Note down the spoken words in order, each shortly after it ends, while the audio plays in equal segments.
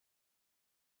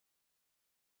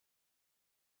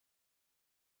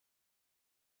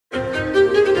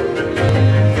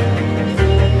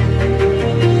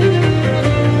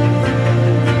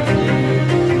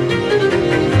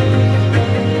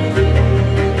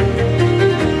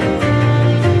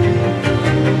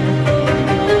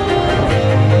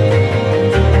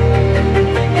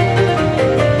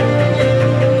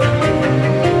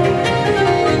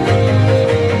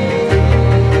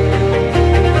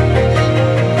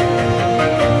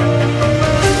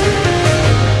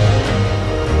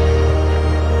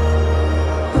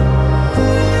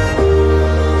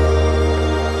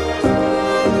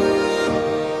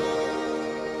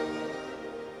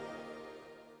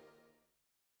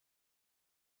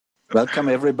Welcome,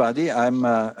 everybody. I'm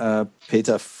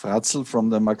Peter Fratzl from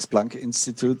the Max Planck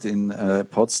Institute in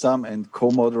Potsdam and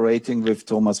co-moderating with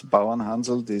Thomas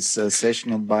Bauernhansl this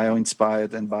session on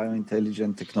Bioinspired and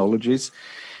Biointelligent technologies.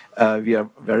 We are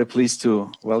very pleased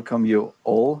to welcome you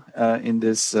all in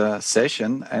this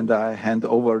session, and I hand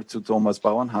over to Thomas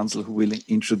Bauernhansl, who will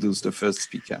introduce the first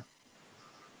speaker.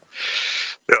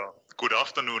 Yeah, good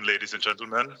afternoon, ladies and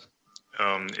gentlemen.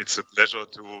 It's a pleasure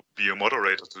to be a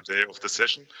moderator today of the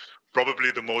session,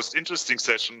 probably the most interesting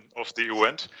session of the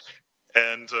event.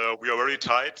 And we are very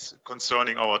tight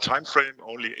concerning our time frame,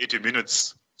 only 80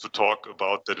 minutes to talk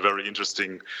about that very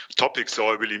interesting topic. So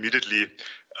I will immediately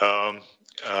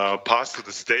pass to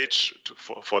the stage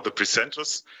for the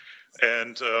presenters.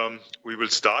 And we will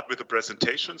start with the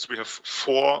presentations. We have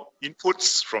 4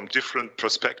 inputs from different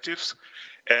perspectives.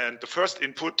 And the first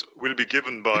input will be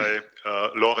given by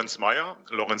Lorenz Meyer.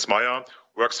 Lorenz Meyer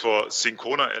works for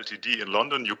Syncona Ltd in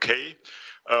London, UK.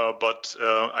 But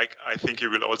I think he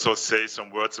will also say some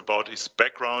words about his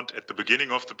background at the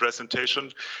beginning of the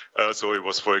presentation. So he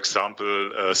was, for example,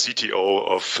 CTO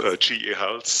of GE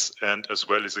Health and as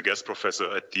well as a guest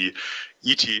professor at the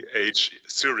ETH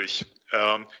Zurich.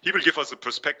 He will give us a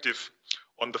perspective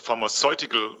on the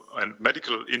pharmaceutical and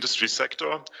medical industry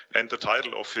sector, and the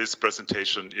title of his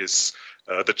presentation is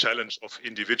The Challenge of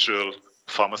Individual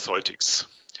Pharmaceutics.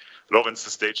 Lorenz,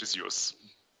 the stage is yours.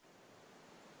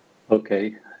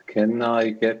 Okay, can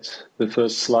I get the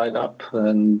first slide up?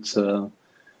 And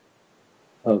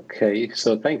okay,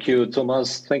 so thank you,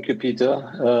 Thomas. Thank you,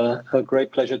 Peter. A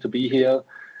great pleasure to be here.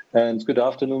 And good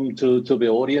afternoon to the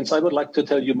audience. I would like to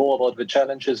tell you more about the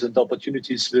challenges and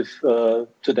opportunities with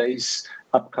today's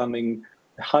upcoming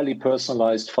highly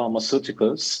personalized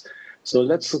pharmaceuticals. So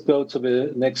let's go to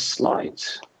the next slide.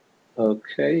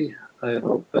 Okay, I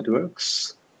hope that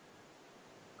works.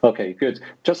 Okay, good.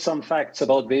 Just some facts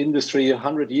about the industry.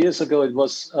 100 years ago, it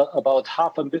was about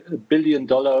 $500 million,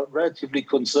 relatively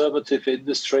conservative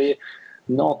industry,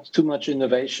 not too much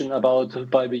innovation about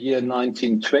by the year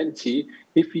 1920.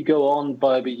 If we go on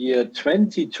by the year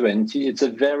 2020, it's a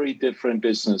very different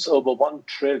business. Over 1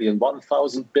 trillion,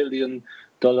 $1,000 billion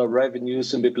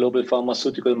revenues in the global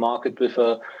pharmaceutical market with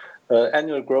a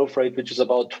annual growth rate which is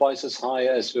about twice as high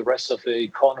as the rest of the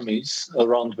economies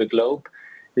around the globe.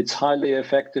 It's highly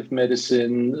effective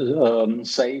medicine,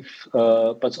 safe,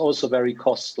 but also very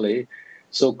costly.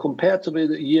 So compared to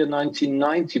the year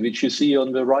 1990, which you see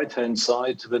on the right-hand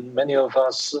side, when many of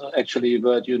us actually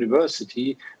were at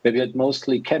university, where we had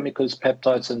mostly chemicals,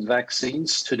 peptides, and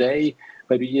vaccines. Today,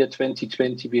 by the year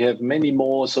 2020, we have many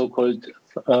more so-called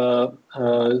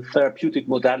therapeutic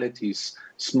modalities.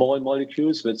 Small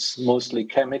molecules, that's mostly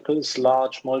chemicals,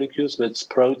 large molecules, that's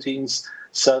proteins,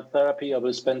 cell therapy, I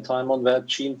will spend time on that,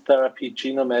 gene therapy,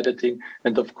 genome editing,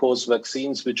 and of course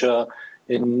vaccines, which are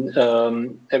in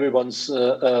everyone's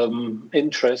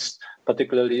interest,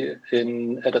 particularly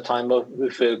at a time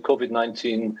with the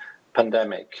COVID-19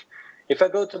 pandemic. If I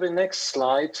go to the next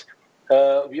slide,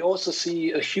 we also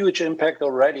see a huge impact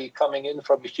already coming in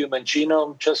from the human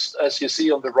genome. Just as you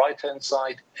see on the right-hand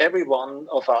side, every one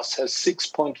of us has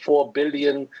 6.4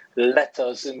 billion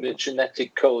letters in the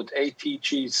genetic code,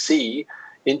 ATGC,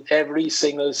 in every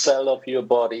single cell of your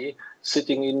body,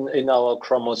 sitting in our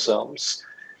chromosomes.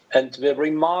 And the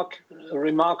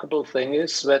remarkable thing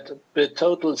is that the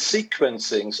total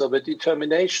sequencing, so the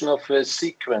determination of the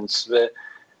sequence,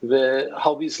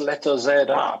 how these letters add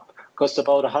up, cost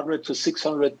about $100 to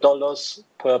 $600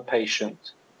 per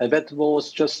patient. And that was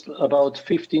just about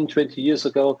 15, 20 years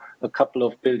ago, a couple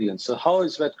of billion. So how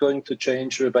is that going to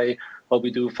change the way how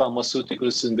we do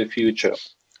pharmaceuticals in the future?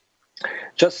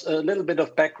 Just a little bit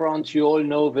of background. You all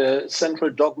know the central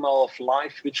dogma of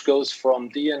life, which goes from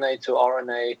DNA to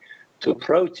RNA to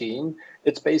protein.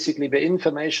 It's basically the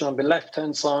information on the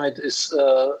left-hand side is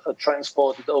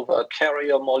transported over a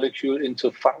carrier molecule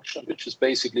into function, which is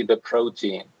basically the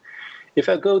protein. If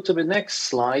I go to the next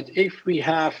slide, if we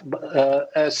have,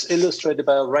 as illustrated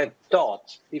by a red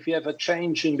dot, if you have a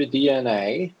change in the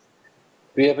DNA,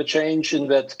 we have a change in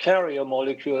that carrier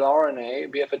molecule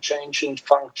RNA, we have a change in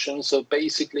function. So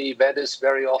basically that is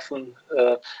very often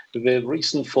the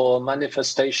reason for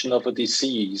manifestation of a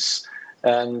disease.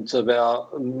 And there are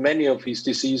many of these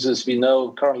diseases. We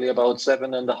know currently about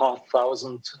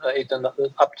 7,500,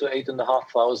 up to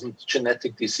 8,500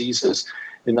 genetic diseases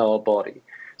in our body.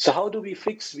 So how do we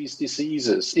fix these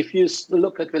diseases? If you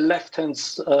look at the left-hand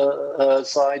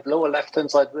side, lower left-hand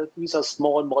side, these are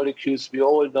small molecules. We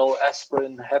all know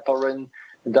aspirin, heparin,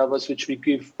 and others which we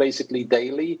give basically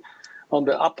daily. On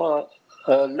the upper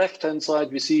left-hand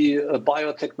side, we see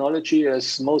biotechnology,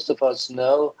 as most of us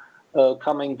know,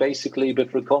 coming basically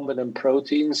with recombinant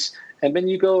proteins. And when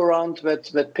you go around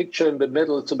that picture in the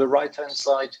middle to the right-hand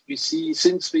side, we see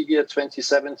since the year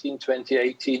 2017,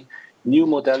 2018, new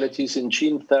modalities in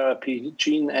gene therapy,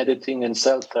 gene editing, and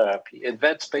cell therapy. And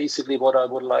that's basically what I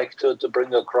would like to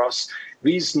bring across.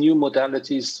 These new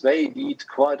modalities, they need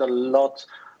quite a lot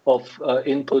of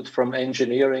input from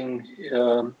engineering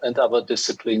and other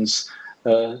disciplines.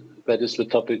 That is the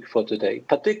topic for today.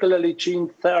 Particularly gene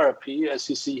therapy, as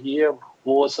you see here,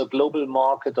 was a global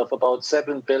market of about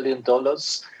 $7 billion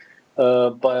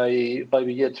by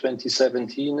the year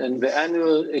 2017, and the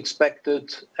annual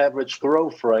expected average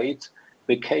growth rate,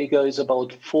 the CAGR, is about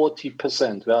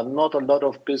 40%. There are not a lot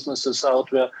of businesses out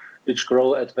there which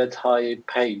grow at that high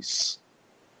pace.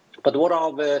 But what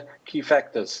are the key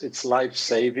factors? It's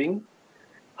life-saving,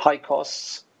 high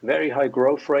costs, very high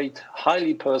growth rate,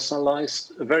 highly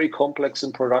personalized, very complex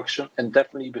in production, and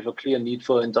definitely with a clear need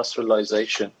for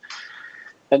industrialization.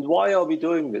 And why are we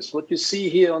doing this? What you see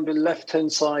here on the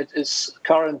left-hand side is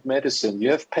current medicine.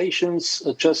 You have patients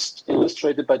just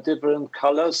illustrated by different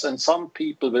colors, and some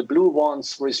people, the blue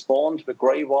ones respond, the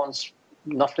gray ones,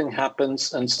 nothing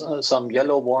happens, and some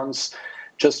yellow ones,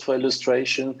 just for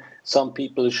illustration, some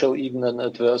people show even an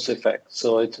adverse effect.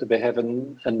 So they have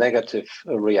a negative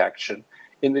reaction.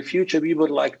 In the future, we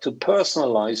would like to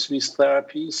personalize these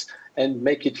therapies and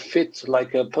make it fit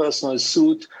like a personal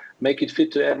suit, make it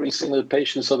fit to every single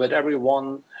patient so that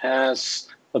everyone has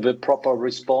the proper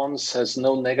response, has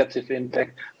no negative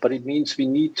impact. But it means we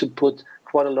need to put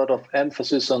quite a lot of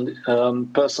emphasis on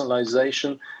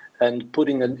personalization and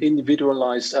putting an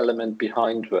individualized element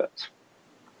behind that.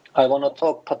 I want to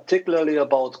talk particularly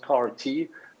about CAR-T,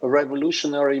 a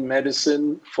revolutionary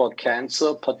medicine for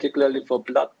cancer, particularly for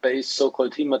blood-based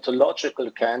so-called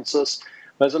hematological cancers.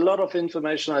 There's a lot of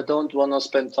information. I don't want to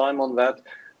spend time on that.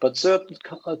 But certain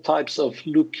types of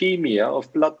leukemia,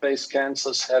 of blood-based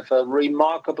cancers, have a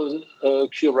remarkable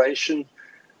curation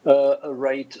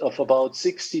rate of about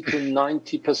 60 to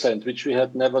 90%, which we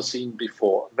had never seen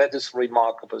before. That is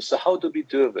remarkable. So how do we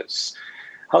do this?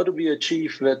 How do we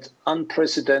achieve that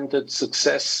unprecedented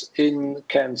success in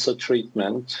cancer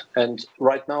treatment? And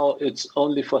right now, it's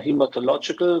only for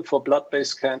hematological, for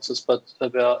blood-based cancers, but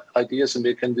there are ideas, and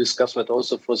we can discuss that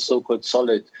also for so-called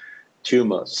solid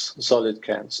tumors, solid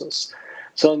cancers.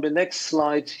 So on the next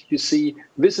slide, you see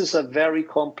this is a very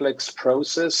complex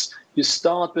process. You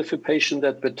start with a patient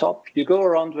at the top. You go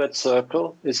around that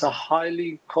circle. It's a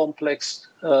highly complex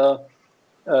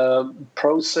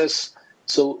process.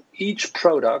 So each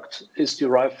product is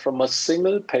derived from a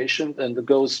single patient and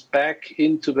goes back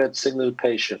into that single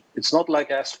patient. It's not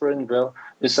like aspirin, where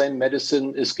the same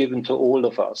medicine is given to all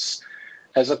of us.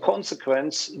 As a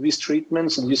consequence, these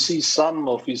treatments, and you see some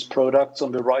of these products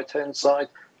on the right-hand side,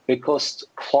 they cost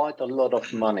quite a lot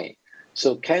of money.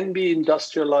 So can we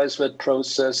industrialize that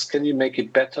process? Can you make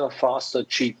it better, faster,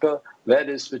 cheaper? That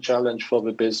is the challenge for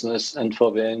the business and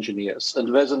for the engineers.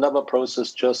 And there's another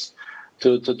process, just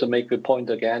to make the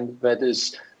point again, that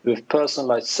is with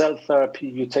personalized cell therapy.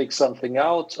 You take something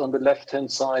out on the left-hand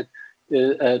side,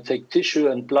 take tissue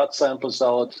and blood samples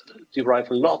out, derive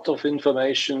a lot of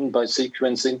information by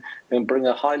sequencing, and bring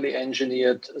a highly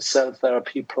engineered cell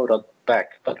therapy product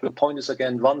back. But the point is,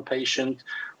 again, one patient,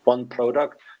 one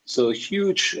product. So a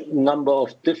huge number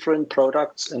of different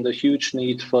products and a huge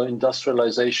need for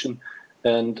industrialization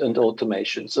and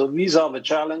automation. So these are the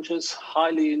challenges: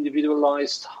 highly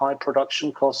individualized, high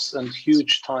production costs and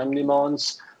huge time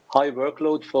demands, high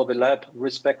workload for the lab,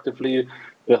 respectively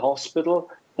the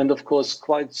hospital, and of course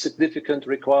quite significant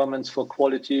requirements for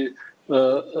quality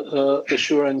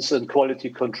assurance and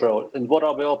quality control. And what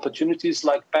are the opportunities?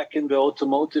 Like back in the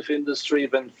automotive industry,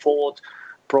 when Ford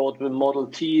brought the Model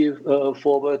T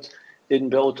forward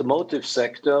in the automotive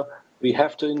sector, we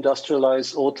have to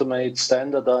industrialize, automate,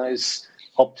 standardize,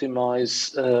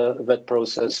 optimize that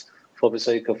process for the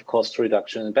sake of cost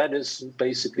reduction. And that is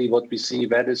basically what we see.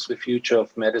 That is the future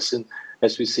of medicine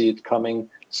as we see it coming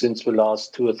since the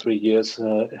last 2 or 3 years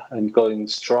and going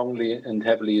strongly and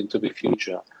heavily into the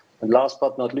future. And last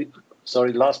but not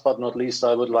least,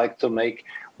 I would like to make,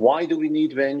 why do we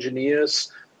need the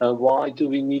engineers? Why do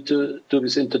we need to do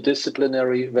this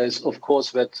interdisciplinary? There's, of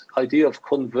course, that idea of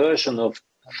conversion of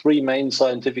 3 main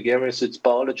scientific areas. It's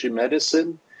biology,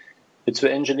 medicine, it's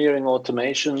the engineering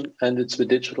automation, and it's the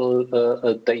digital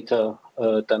data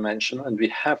dimension. And we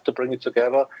have to bring it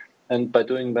together. And by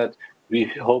doing that, we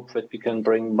hope that we can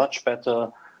bring much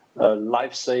better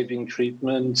life-saving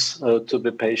treatments to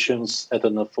the patients at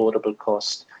an affordable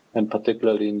cost, and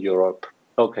particularly in Europe.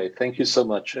 Okay, thank you so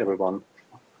much, everyone,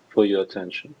 for your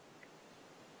attention.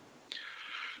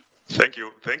 Thank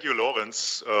you,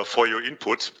 Lorenz, for your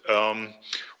input.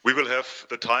 We will have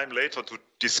the time later to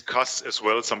discuss as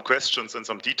well some questions and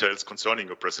some details concerning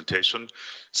your presentation.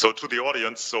 So to the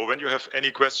audience, so when you have any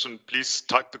question, please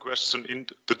type the question in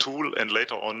the tool, and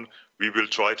later on we will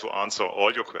try to answer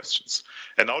all your questions.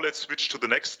 And now let's switch to the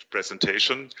next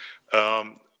presentation.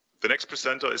 The next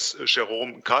presenter is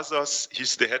Jérôme Casas.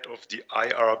 He's the head of the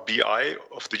IRBI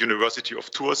of the University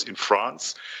of Tours in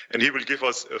France, and he will give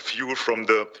us a view from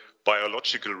the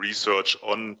biological research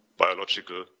on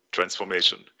biological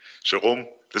transformation. Jérôme,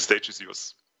 the stage is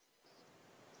yours.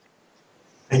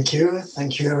 Thank you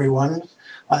everyone.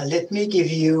 Let me give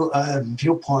you a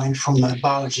viewpoint from a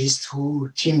biologist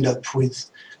who teamed up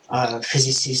with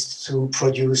physicists to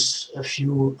produce a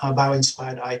few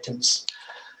bio-inspired items.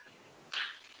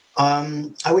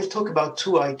 I will talk about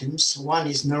two items. One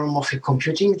is neuromorphic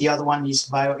computing, the other one is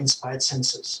bio-inspired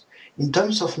sensors. In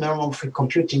terms of neuromorphic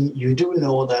computing, you do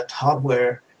know that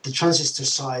hardware, the transistor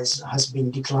size has been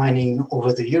declining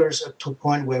over the years up to a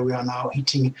point where we are now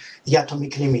hitting the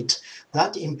atomic limit.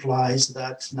 That implies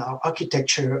that now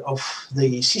architecture of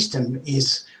the system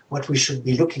is what we should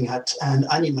be looking at, and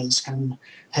animals can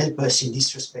help us in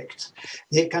this respect.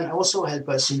 They can also help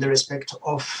us in the respect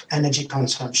of energy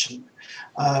consumption.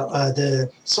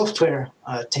 The software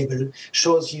table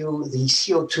shows you the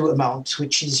CO2 amount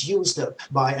which is used up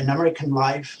by an American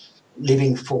life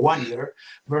living for 1 year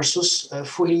versus a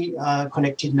fully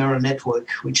connected neural network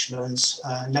which learns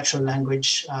natural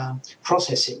language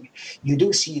processing. You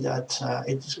do see that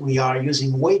we are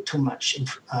using way too much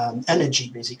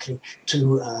energy basically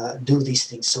to do these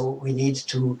things. So we need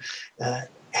to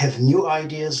have new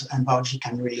ideas, and biology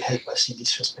can really help us in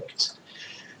this respect.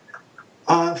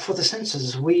 For the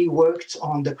sensors, we worked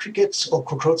on the crickets or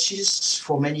cockroaches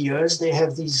for many years. They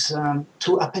have these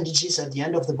two appendages at the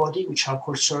end of the body, which are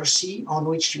called cerci, on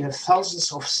which you have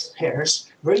thousands of hairs,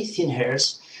 very thin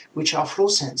hairs, which are flow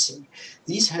sensing.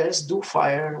 These hairs do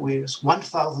fire with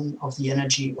 1,000 of the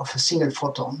energy of a single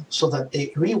photon, so that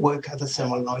they really work at the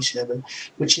thermal noise level,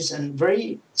 which is a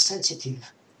very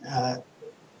sensitive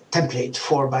template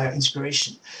for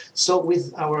bioinspiration. So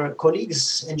with our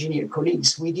colleagues, engineer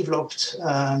colleagues, we developed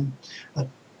a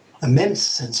MEMS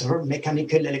sensor,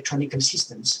 mechanical electronical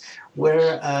systems,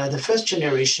 where the first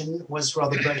generation was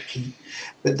rather bulky,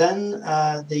 but then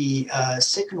the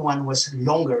second one was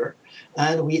longer,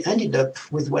 and we ended up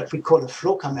with what we call a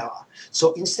flow camera.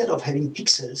 So instead of having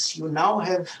pixels, you now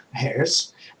have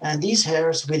hairs, and these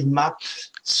hairs will map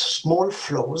small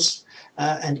flows,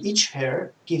 and each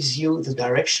hair gives you the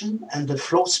direction and the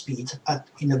flow speed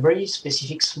in a very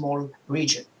specific small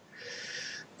region.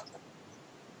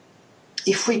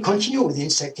 If we continue with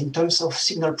insect in terms of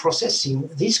signal processing,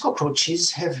 these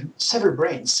cockroaches have several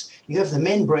brains. You have the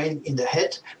main brain in the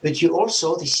head, but you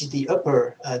also, this is the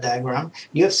upper diagram,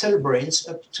 you have several brains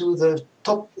up to the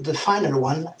top, the final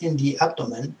one in the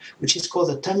abdomen, which is called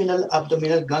the terminal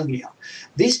abdominal ganglia.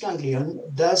 This ganglion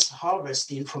does harvest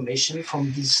the information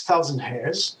from these 1,000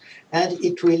 hairs, and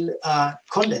it will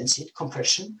condense it,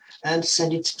 compression, and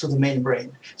send it to the main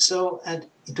brain. So, and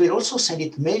it will also send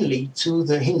it mainly to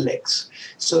the hind legs.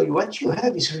 So what you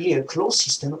have is really a closed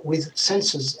system with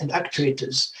sensors and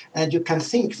actuators, and you can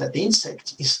think that the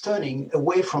insect is turning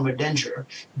away from a danger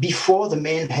before the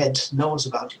main head knows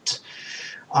about it.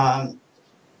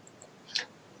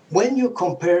 When you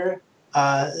compare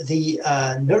the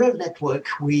neural network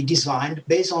we designed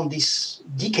based on this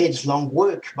decades-long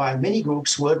work by many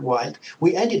groups worldwide,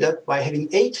 we ended up by having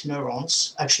 8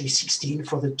 neurons, actually 16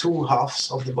 for the 2 halves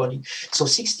of the body. So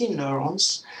 16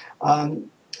 neurons, and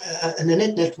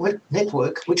a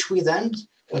network which we then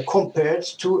compared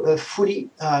to a fully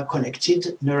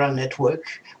connected neural network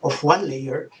of 1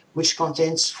 layer, which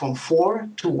contains from 4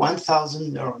 to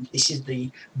 1,000 neurons. This is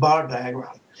the bar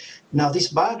diagram. Now, this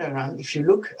bar diagram, if you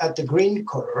look at the green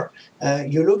color,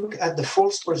 you look at the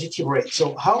false positive rate.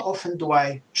 So how often do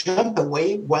I jump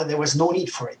away while there was no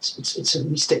need for it? It's a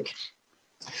mistake.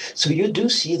 So you do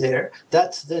see there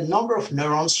that the number of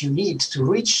neurons you need to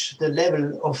reach the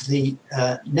level of the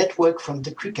network from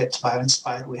the cricket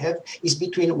Bioinspired we have is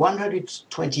between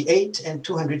 128 and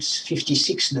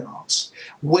 256 neurons,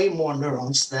 way more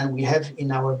neurons than we have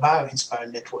in our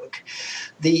Bioinspired network.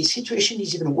 The situation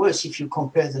is even worse if you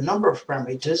compare the number of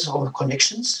parameters or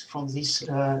connections from these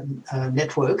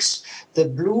networks. The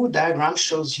blue diagram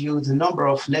shows you the number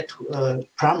of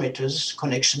parameters,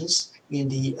 connections, in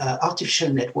the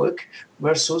artificial network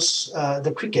versus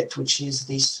the cricket, which is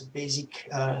this basic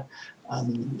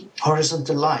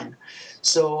horizontal line.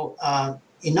 So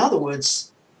in other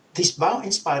words, this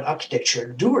bio-inspired architecture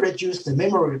do reduce the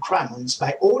memory requirements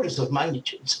by orders of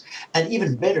magnitudes. And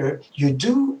even better, you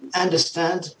do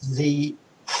understand the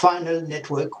final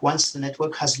network once the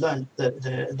network has learned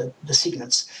the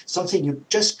signals, something you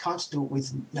just can't do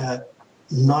with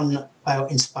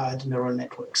non-bio-inspired neural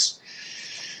networks.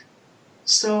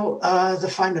 So the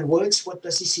final words, what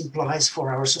does this imply for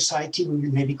our society? We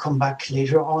will maybe come back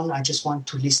later on. I just want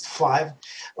to list 5.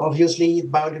 Obviously,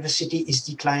 biodiversity is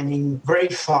declining very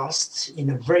fast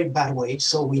in a very bad way.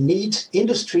 So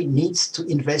industry needs to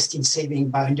invest in saving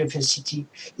biodiversity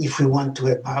if we want to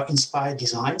have bio-inspired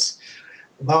designs.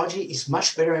 Biology is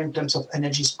much better in terms of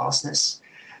energy sparseness.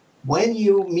 When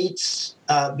you meet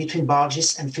between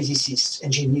biologists and physicists,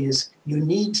 engineers, you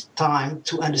need time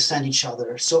to understand each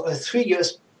other. So a 3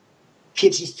 years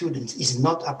PhD student is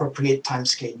not appropriate time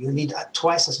scale. You need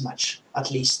twice as much, at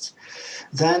least.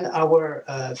 Then our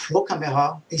flow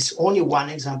camera is only one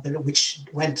example, which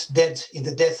went dead in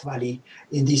the Death Valley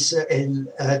in this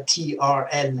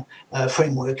TRL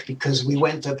framework, because we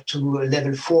went up to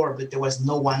level 4, but there was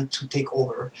no one to take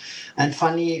over. And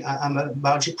finally, I'm a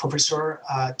biology professor.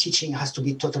 Teaching has to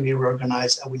be totally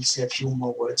reorganized. I will say a few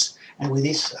more words. And with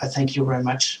this, I thank you very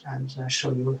much and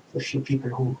show you a few people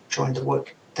who joined the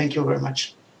work. Thank you very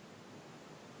much.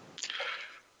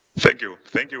 Thank you.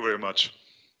 Thank you very much,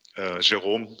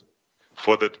 Jérôme,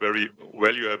 for that very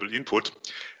valuable input.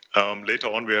 Later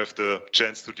on, we have the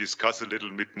chance to discuss a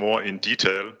little bit more in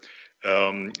detail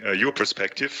your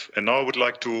perspective. And now I would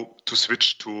like to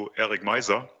switch to Eric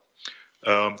Meiser.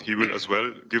 He will as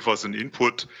well give us an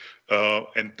input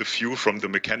and the view from the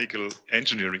mechanical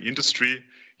engineering industry.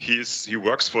 He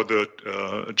works for the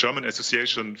German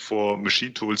Association for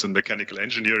Machine Tools and Mechanical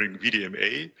Engineering,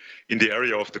 VDMA, in the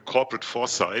area of the corporate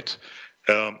foresight.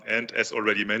 And as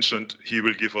already mentioned, he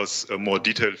will give us a more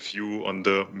detailed view on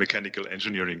the mechanical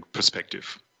engineering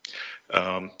perspective.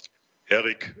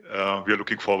 Eric, we are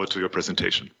looking forward to your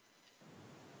presentation.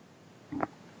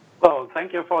 So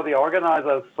thank you for the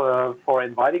organizers for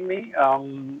inviting me.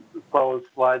 So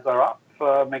slides are up.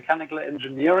 Mechanical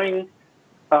engineering.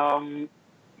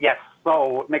 Yes,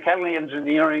 so mechanical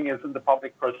engineering is in the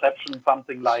public perception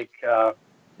something like,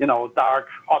 dark,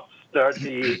 hot,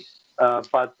 dirty.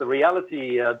 But the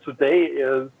reality today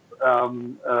is a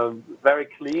very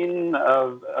clean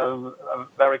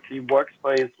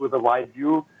workspace with a wide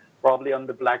view, probably on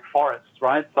the Black Forest,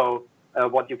 right? So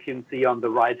what you can see on the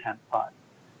right-hand side.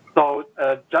 So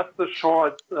just a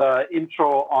short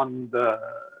intro on the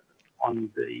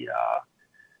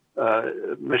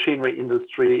machinery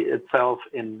industry itself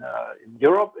in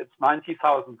Europe. It's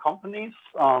 90,000 companies,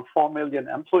 4 million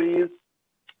employees,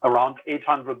 around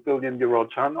 800 billion euro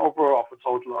turnover of a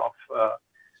total of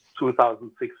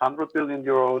 2,600 billion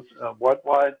euros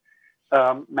worldwide,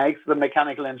 makes the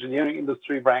mechanical engineering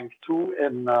industry rank 2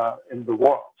 in the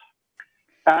world.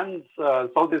 And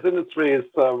so this industry is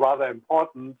rather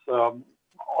important,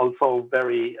 also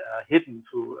very hidden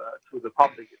to the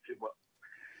public, if you will.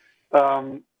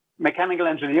 Mechanical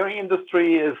engineering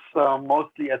industry is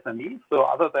mostly SME, so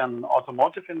other than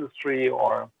automotive industry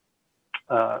or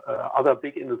other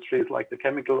big industries like the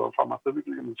chemical or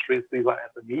pharmaceutical industries, these are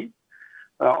SME,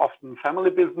 often family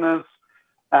business.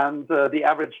 And the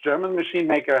average German machine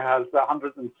maker has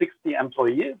 160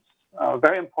 employees.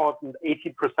 Very important,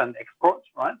 80% export,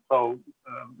 right? So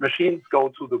machines go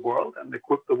to the world and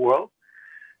equip the world.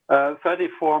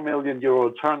 34 million euro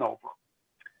turnover.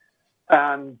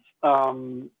 And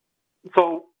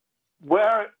so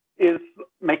where is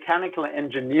mechanical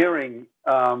engineering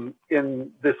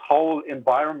in this whole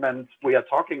environment we are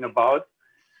talking about,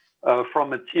 from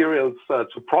materials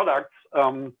to products?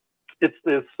 It's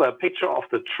this picture of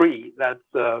the tree that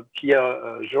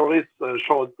Pierre Joris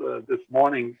showed this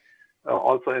morning,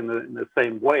 also in the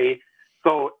same way.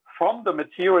 So from the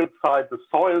material side, the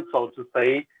soil, so to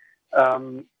say,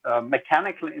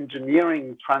 mechanical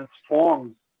engineering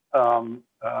transforms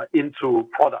into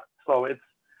products. So it's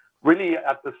really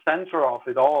at the center of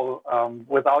it all.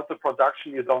 Without the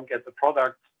production, you don't get the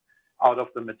product out of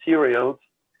the materials.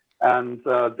 And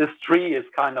this tree is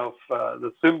kind of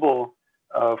the symbol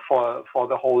for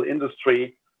the whole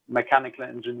industry. Mechanical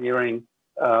engineering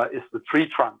is the tree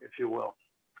trunk, if you will.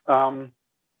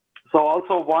 So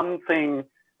also one thing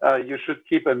you should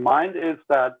keep in mind is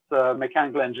that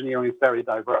mechanical engineering is very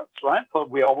diverse, right? So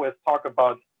we always talk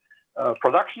about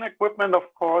production equipment, of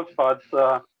course, but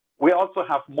we also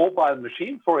have mobile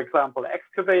machines, for example,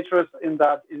 excavators in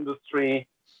that industry,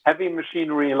 heavy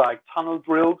machinery like tunnel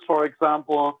drills, for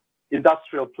example,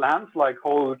 industrial plants like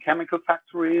whole chemical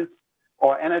factories,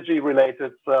 or energy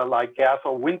related like gas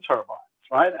or wind turbines,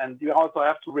 right? And you also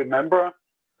have to remember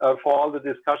for all the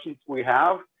discussions we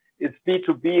have, it's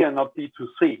B2B and not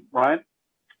B2C, right?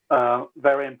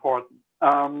 Very important.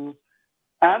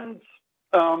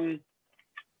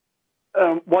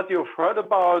 What you've heard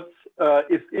about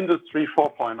is Industry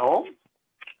 4.0.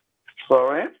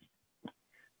 Sorry,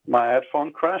 my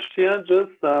headphone crashed here.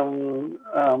 Just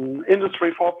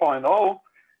Industry 4.0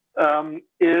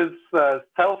 is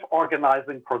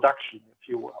self-organizing production, if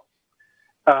you will.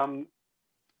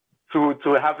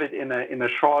 To have it in a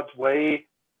short way,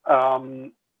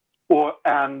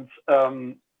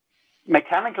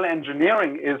 mechanical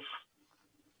engineering is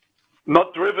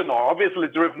not driven, or obviously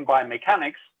driven by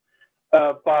mechanics,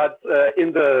 but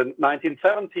in the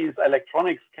 1970s,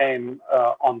 electronics came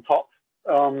on top.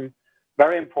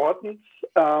 Very important.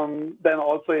 Then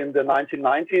also in the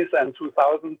 1990s and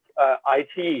 2000s,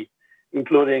 IT,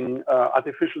 including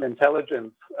artificial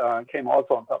intelligence, came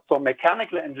also on top. So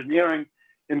mechanical engineering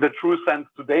in the true sense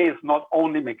today is not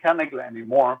only mechanical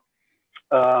anymore.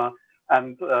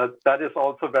 And that is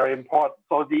also very important.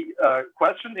 So the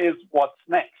question is, what's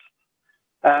next?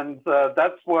 And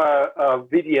that's where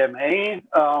VDMA,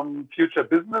 Future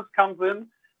Business, comes in.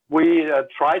 We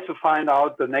try to find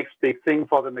out the next big thing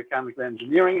for the mechanical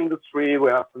engineering industry. We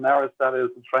have scenario studies,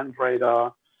 the trend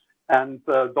radar. And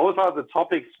those are the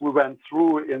topics we went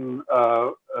through in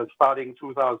starting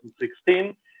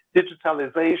 2016.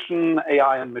 Digitalization,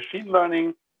 AI and machine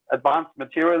learning, advanced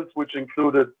materials, which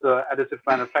included additive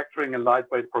manufacturing and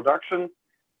lightweight production.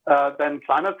 Then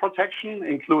climate protection,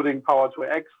 including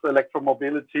power-to-X,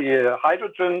 electromobility,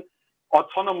 hydrogen,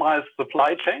 autonomous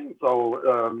supply chain, so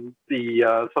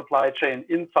the supply chain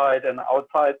inside and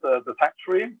outside the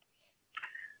factory.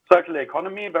 Circular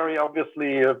economy, very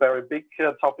obviously a very big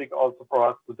topic also for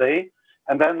us today.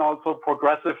 And then also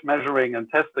progressive measuring and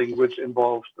testing, which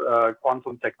involves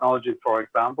quantum technology, for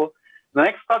example. The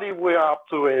next study we're up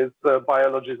to is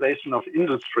biologization of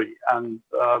industry. And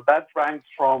that ranks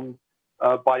from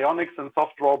bionics and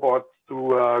soft robots to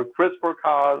CRISPR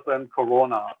cars and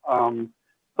Corona.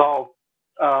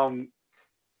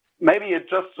 Maybe it's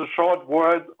just a short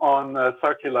word on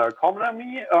circular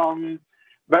economy.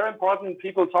 Very important,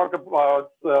 people talk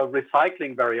about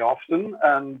recycling very often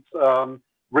and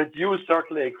reduce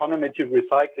circular economy to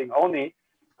recycling only.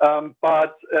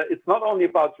 But it's not only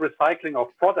about recycling of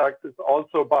products, it's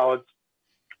also about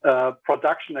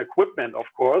production equipment, of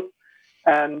course.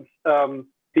 And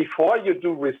before you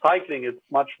do recycling, it's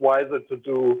much wiser to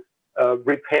do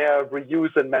repair,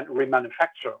 reuse, and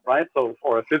remanufacture, right? So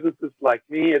for a physicist like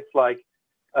me, it's like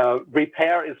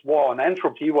repair is war on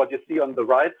entropy. What you see on the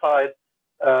right side,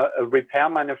 a repair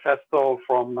manifesto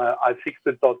from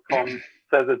ifixit.com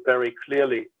says it very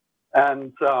clearly.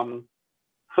 And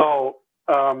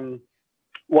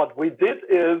what we did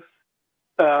is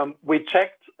we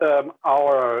checked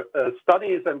our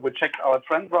studies and we checked our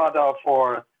trend radar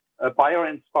for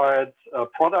bio-inspired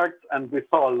products, and we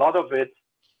saw a lot of it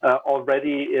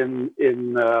already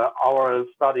in our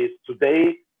studies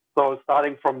today. So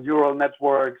starting from neural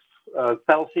networks,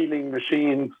 self-healing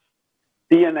machines,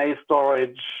 DNA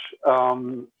storage,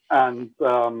 and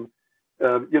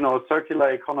circular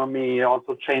economy,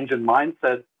 also change in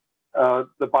mindset,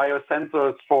 the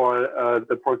biosensors for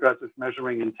the progressive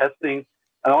measuring and testing,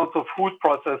 and also food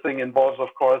processing involves, of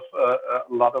course, a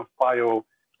lot of bio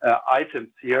items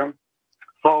here.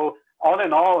 So all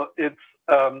in all, it's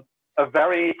a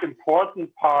very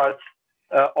important part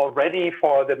already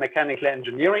for the mechanical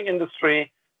engineering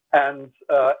industry. And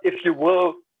if you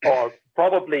will, or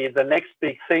probably the next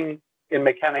big thing in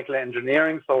mechanical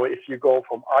engineering. So if you go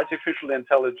from artificial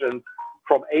intelligence,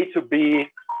 from A to B,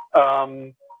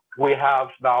 we have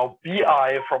now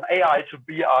BI, from AI to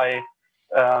BI,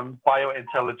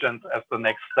 biointelligence as the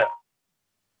next step.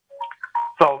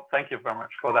 So thank you very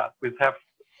much for that. We'll have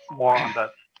more on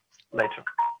that later.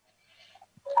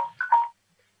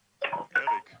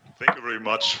 Eric, thank you very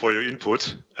much for your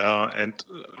input. And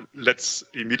let's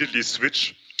immediately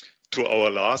switch to our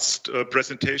last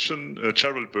presentation.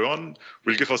 Gerald Byrne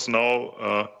will give us now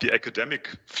the academic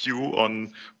view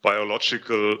on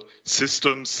biological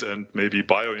systems and maybe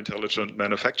biointelligent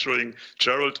manufacturing.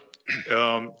 Gerald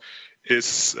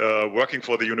is working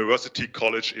for the University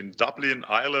College in Dublin,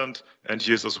 Ireland, and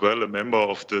he is as well a member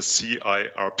of the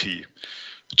CIRP.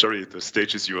 Jerry, the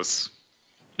stage is yours.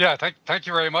 Yeah, thank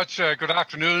you very much. Good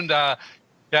afternoon.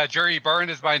 Yeah, Jerry Byrne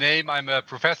is my name. I'm a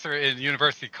professor in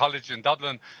University College in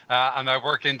Dublin, and I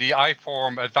work in the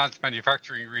iForm Advanced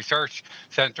Manufacturing Research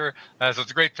Centre. So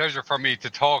it's a great pleasure for me to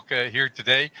talk here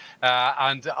today.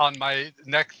 And on my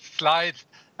next slide,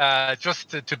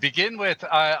 just to begin with,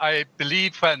 I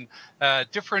believe when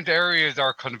different areas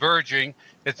are converging,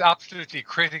 it's absolutely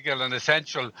critical and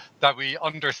essential that we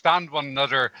understand one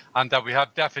another and that we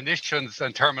have definitions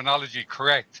and terminology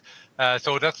correct.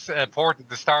 So that's important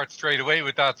to start straight away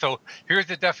with that. So here's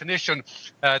a definition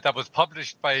that was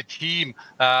published by a team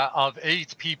of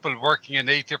 8 people working in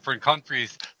 8 different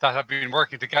countries that have been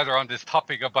working together on this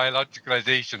topic of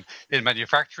biologicalization in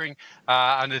manufacturing.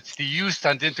 And it's the use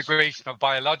and integration of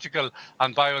biological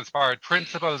and bioinspired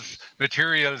principles,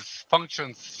 materials,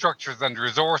 functions, structures, and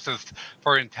resources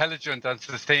for intelligent and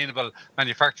sustainable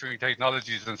manufacturing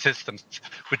technologies and systems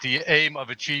with the aim of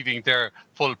achieving their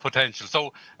full potential.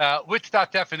 So with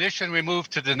that definition, we move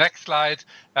to the next slide.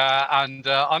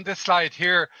 On this slide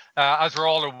here, as we're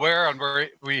all aware, and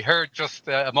we heard just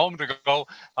a moment ago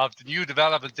of the new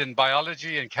developments in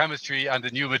biology and chemistry and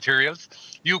the new materials,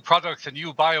 new products and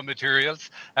new biomaterials,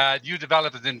 new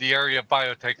developments in the area of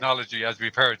biotechnology, as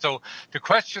we've heard. So the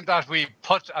question that we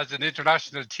put as an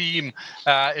international team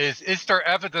is there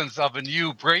evidence of a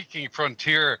new breaking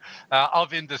frontier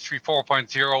of Industry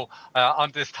 4.0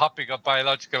 on this topic of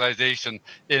biologicalization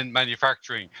in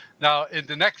manufacturing? Now, in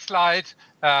the next slide,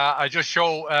 I just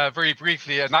show very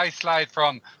briefly a nice slide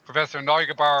from Professor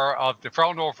Neugebauer of the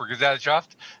Fraunhofer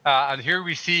Gesellschaft. And here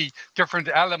we see different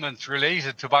elements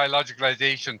related to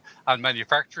biologicalization and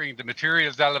manufacturing: the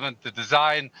materials element, the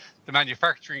design, the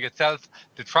manufacturing itself,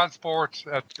 the transport,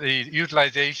 the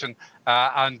utilization,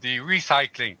 and the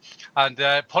recycling. And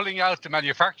pulling out the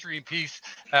manufacturing piece,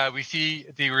 we see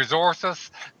the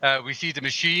resources, we see the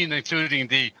machine, including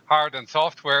the hard and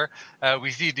software,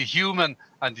 we see the human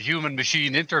and the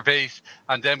human-machine interface,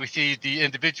 and then we see the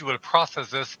individual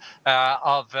processes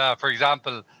of, for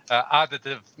example,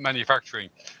 additive manufacturing.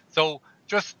 So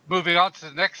just moving on to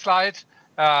the next slide.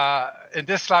 In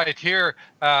this slide here,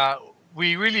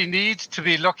 we really need to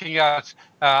be looking at,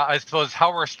 I suppose,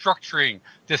 how we're structuring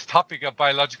this topic of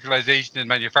biologicalization in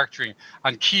manufacturing.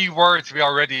 And key words we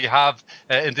already have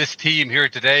in this team here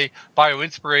today: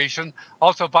 bioinspiration,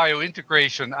 also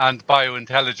biointegration, and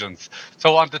biointelligence.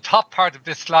 So on the top part of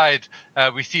this slide,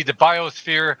 we see the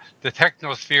biosphere, the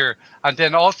technosphere, and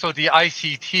then also the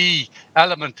ICT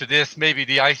element to this, maybe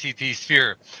the ICT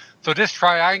sphere. So this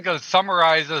triangle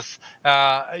summarizes,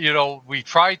 we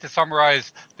try to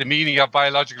summarize the meaning of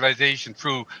biologicalization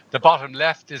through the bottom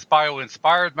left is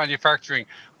bio-inspired manufacturing,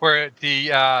 where the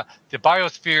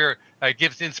biosphere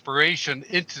gives inspiration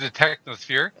into the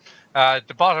technosphere.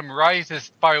 The bottom right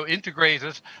is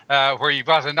biointegrated, where you've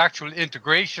got an actual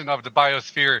integration of the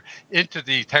biosphere into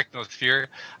the technosphere.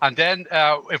 And then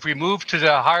if we move to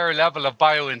the higher level of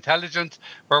biointelligent,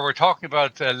 where we're talking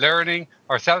about learning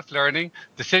or self-learning,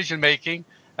 decision-making,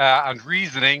 and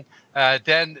reasoning,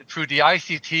 then through the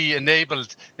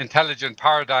ICT-enabled intelligent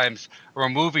paradigms, we're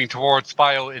moving towards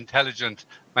biointelligent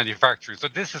manufacturing. So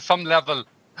this is some level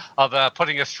of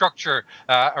putting a structure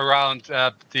around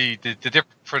the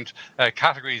different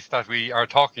categories that we are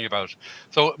talking about.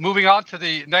 So moving on to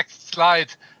the next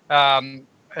slide,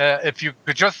 if you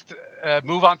could just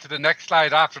move on to the next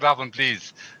slide after that one,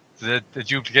 please. The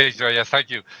duplication there, yes,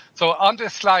 thank you. So on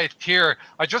this slide here,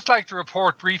 I'd just like to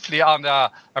report briefly on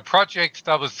a project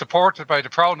that was supported by the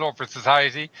Fraunhofer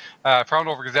Society,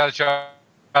 Fraunhofer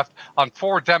Gesellschaft, on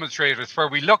 4 demonstrators, where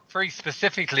we looked very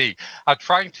specifically at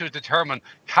trying to determine,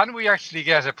 can we actually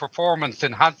get a performance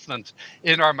enhancement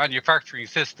in our manufacturing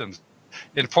systems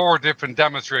in 4 different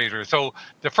demonstrators. So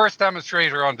the first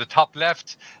demonstrator on the top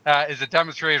left is a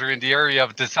demonstrator in the area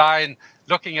of design,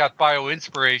 looking at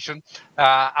bioinspiration.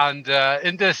 And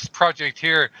in this project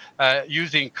here,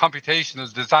 using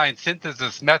computational design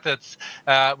synthesis methods,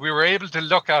 we were able to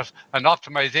look at an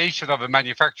optimization of a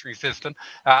manufacturing system.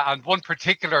 And one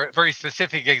particular very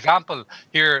specific example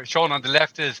here shown on the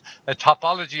left is a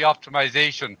topology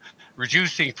optimization,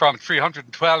 reducing from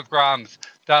 312 grams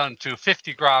down to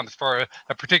 50 grams for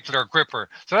a particular gripper.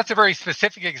 So that's a very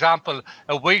specific example,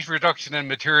 a weight reduction in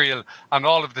material, and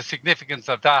all of the significance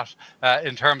of that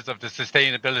in terms of the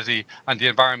sustainability and the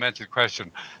environmental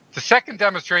question. The second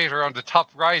demonstrator on the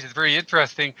top right is very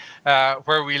interesting,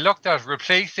 where we looked at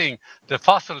replacing the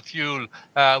fossil fuel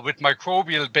with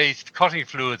microbial-based cutting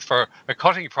fluids for a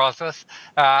cutting process,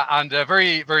 and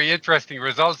very, very interesting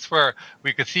results where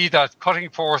we could see that cutting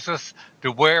forces,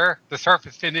 the wear, the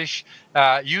surface finish,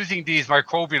 using these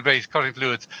microbial-based cutting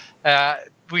fluids,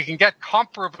 we can get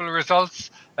comparable results,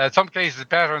 in some cases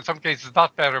better, in some cases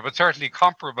not better, but certainly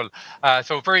comparable.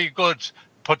 So very good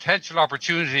potential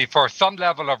opportunity for some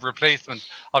level of replacement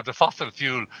of the fossil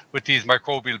fuel with these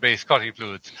microbial-based cutting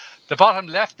fluids. The bottom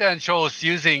left then shows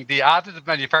using the additive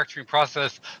manufacturing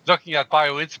process, looking at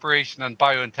bioinspiration and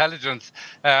biointelligence,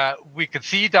 we could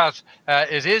see that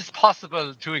it is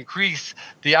possible to increase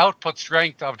the output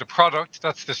strength of the product.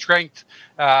 That's the strength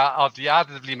of the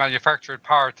additively manufactured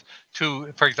part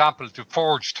to, for example, to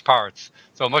forged parts.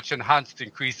 So much enhanced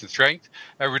increase in strength.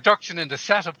 A reduction in the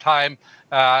setup time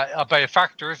by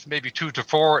factors, maybe 2 to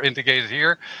 4 indicated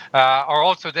here, or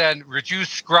also then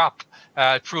reduced scrap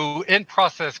through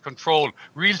in-process control,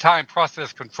 real-time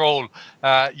process control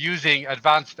using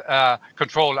advanced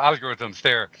control algorithms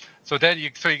there. So then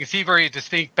you can see very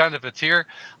distinct benefits here.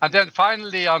 And then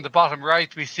finally on the bottom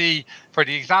right, we see for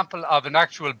the example of an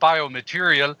actual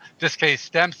biomaterial, this case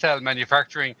stem cell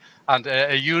manufacturing, and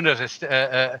a unit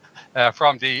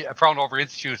from the Fraunhofer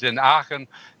Institute in Aachen,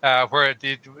 where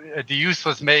the use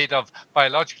was made of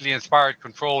biologically inspired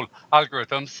control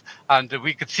algorithms. And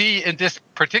we could see in this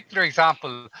particular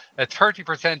example a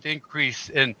 30% increase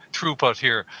in throughput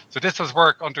here. So this was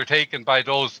work undertaken by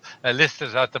those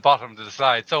listed at the bottom of the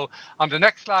slide. So on the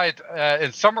next slide,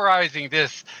 in summarizing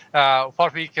this,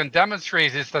 what we can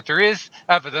demonstrate is that there is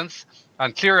evidence,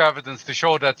 and clear evidence, to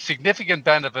show that significant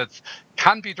benefits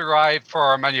can be derived for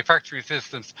our manufacturing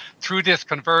systems through this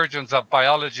convergence of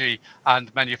biology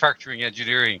and manufacturing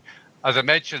engineering. As I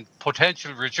mentioned,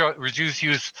 potential reduced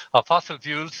use of fossil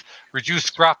fuels, reduced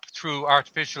scrap through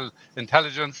artificial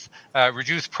intelligence,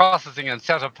 reduced processing and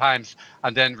setup times,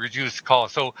 and then reduced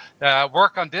cost. So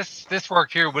work on this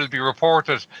work here will be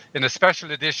reported in a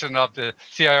special edition of the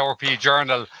CIRP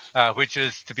journal, which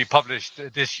is to be published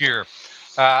this year.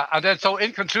 And then, so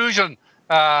in conclusion,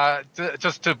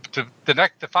 just to the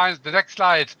next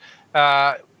slide,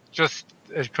 just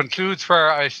concludes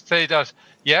where I say that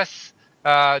yes,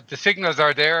 the signals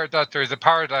are there that there is a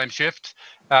paradigm shift.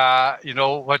 You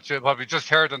know, what we just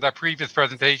heard on that previous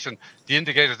presentation, the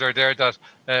indicators are there that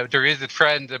there is a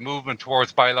trend, a movement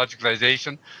towards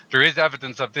biologicalization. There is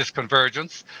evidence of this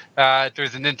convergence.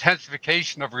 There's an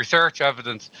intensification of research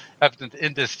evident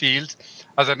in this field.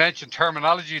 As I mentioned,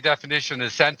 terminology definition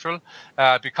is central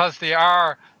because they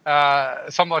are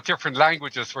somewhat different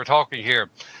languages we're talking here.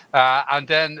 And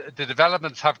then the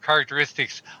developments have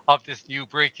characteristics of this new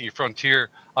breaking frontier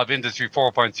of Industry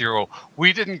 4.0.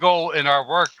 We didn't go in our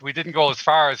work, we didn't go as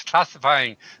far as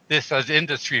classifying this as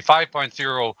Industry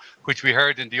 5.0, which we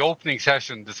heard in the opening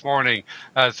session this morning.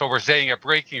 So we're saying a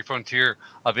breaking frontier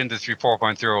of Industry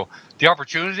 4.0. The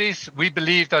opportunities, we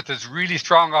believe that there's really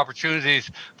strong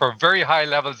opportunities for very high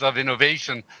levels of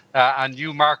innovation and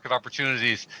new market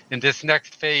opportunities in this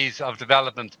next phase of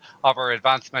development of our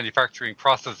advanced manufacturing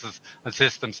processes and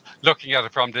systems, looking at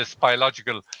it from this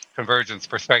biological convergence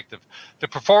perspective. The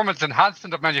performance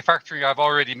enhancement of manufacturing I've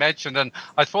already mentioned, and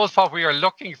I suppose what we are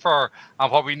looking for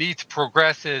and what we need to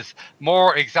progress is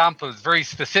more examples, very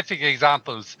specific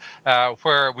examples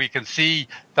where we can see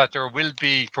that there will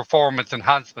be performance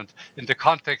enhancement in the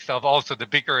context of also the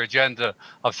bigger agenda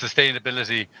of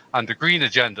sustainability and the green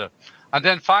agenda. And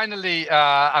then finally,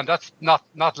 and that's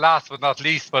not last but not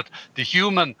least, but the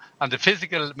human and the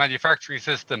physical manufacturing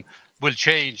system will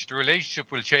change. The relationship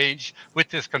will change with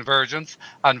this convergence,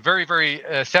 and very, very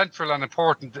central and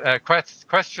important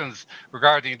questions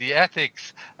regarding the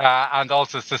ethics and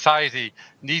also society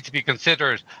need to be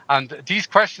considered. And these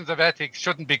questions of ethics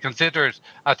shouldn't be considered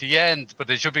at the end, but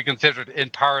they should be considered in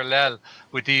parallel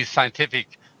with these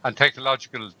scientific and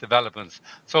technological developments.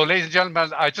 So, ladies and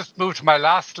gentlemen, I just moved to my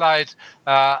last slide.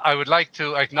 I would like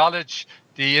to acknowledge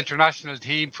the international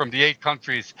team from the 8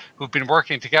 countries who've been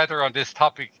working together on this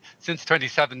topic since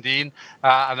 2017.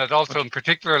 And I'd also in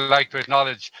particular like to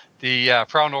acknowledge the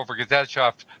Fraunhofer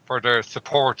Gesellschaft for their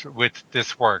support with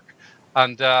this work.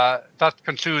 And that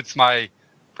concludes my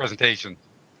presentation.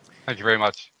 Thank you very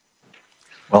much.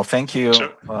 Well, thank you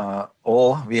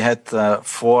all. We had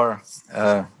 4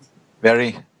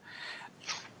 very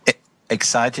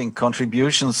exciting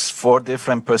contributions, 4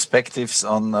 different perspectives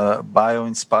on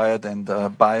bio-inspired and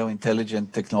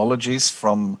bio-intelligent technologies,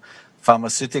 from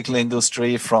pharmaceutical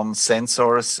industry, from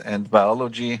sensors and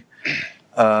biology,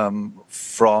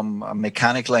 from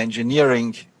mechanical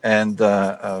engineering, and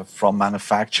from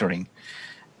manufacturing.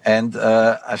 And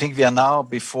I think we are now,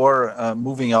 before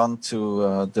moving on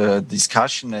to the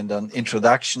discussion and an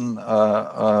introduction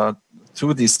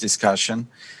to this discussion,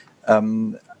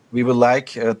 we would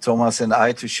like Thomas and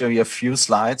I to show you a few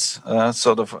slides,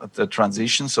 sort of the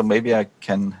transition. So maybe I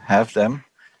can have them.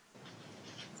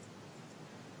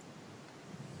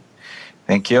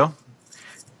 Thank you.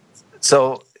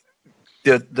 So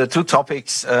the two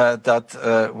topics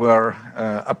that were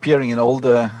appearing in all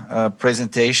the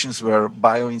presentations were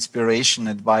bioinspiration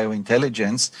and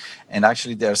biointelligence. And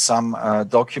actually there are some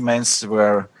documents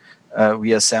where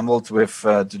we assembled with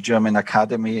the German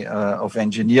Academy of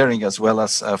Engineering as well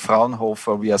as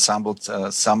Fraunhofer. We assembled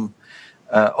some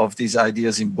of these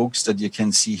ideas in books that you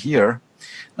can see here.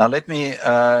 Now let me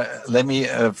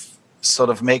sort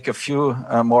of make a few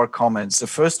more comments. The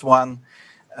first one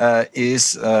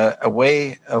is a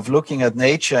way of looking at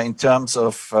nature in terms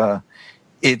of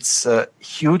its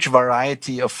huge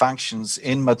variety of functions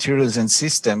in materials and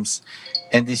systems.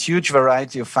 And this huge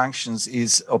variety of functions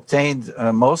is obtained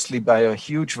mostly by a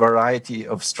huge variety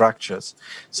of structures.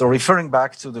 So referring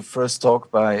back to the first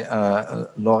talk by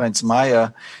Lorenz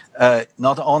Meyer,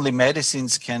 not only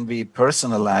medicines can be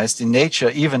personalized. In nature,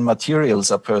 even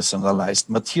materials are personalized.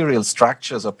 Material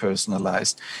structures are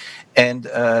personalized. And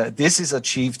this is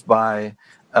achieved by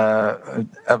a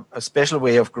special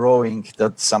way of growing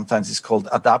that sometimes is called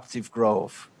adaptive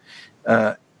growth.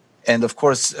 And of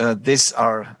course, these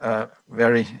are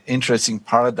very interesting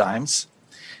paradigms.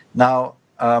 Now,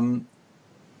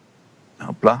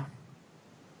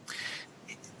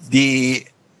 the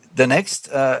next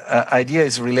idea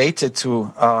is related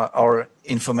to our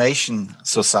information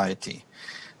society.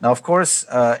 Now, of course,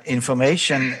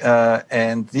 information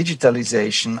and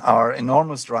digitalization are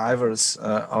enormous drivers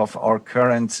of our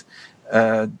current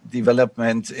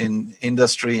development in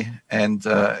industry and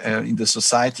in the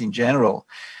society in general.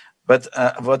 But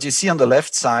what you see on the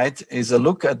left side is a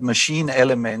look at machine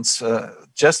elements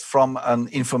just from an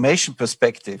information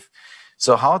perspective.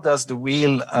 So how does the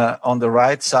wheel on the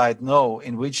right side know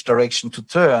in which direction to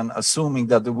turn, assuming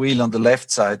that the wheel on the left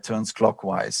side turns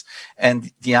clockwise?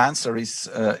 And the answer is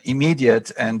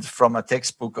immediate and from a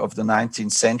textbook of the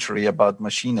 19th century about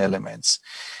machine elements.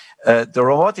 The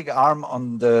robotic arm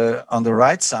on the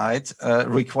right side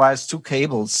requires two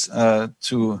cables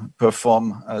to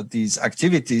perform these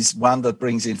activities, one that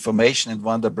brings information and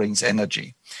one that brings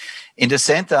energy. In the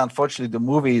center, unfortunately, the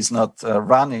movie is not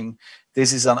running.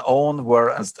 This is an own where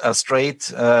a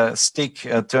straight stick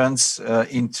turns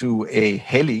into a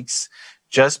helix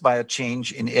just by a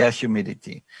change in air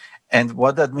humidity. And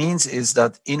what that means is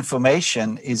that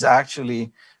information is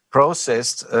actually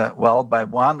processed, well, by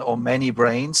one or many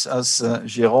brains, as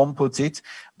Jérôme put it,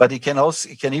 but it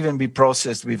can even be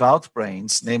processed without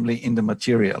brains, namely in the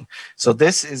material. So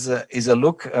this is a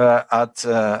look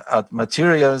at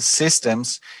material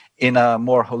systems in a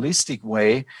more holistic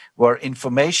way, where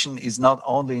information is not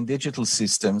only in digital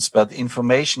systems, but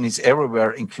information is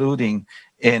everywhere, including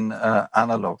in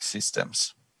analog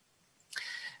systems.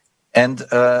 And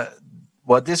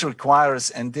what this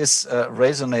requires, and this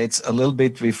resonates a little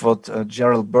bit with what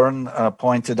Gerald Byrne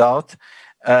pointed out,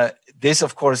 this,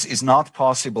 of course, is not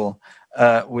possible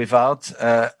without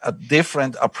a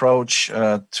different approach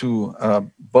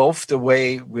to both the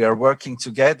way we are working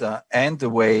together and the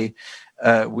way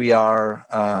we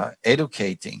are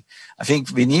educating. I think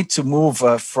we need to move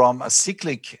from a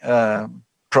cyclic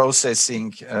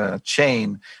processing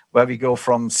chain where we go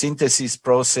from synthesis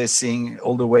processing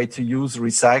all the way to use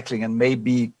recycling and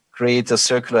maybe create a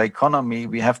circular economy.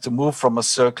 We have to move from a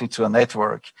circle to a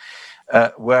network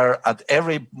where at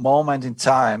every moment in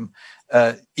time,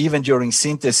 even during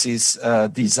synthesis,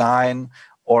 design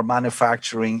or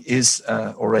manufacturing is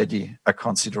already a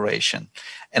consideration.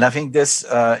 And I think this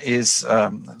is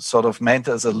sort of meant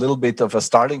as a little bit of a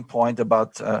starting point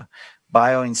about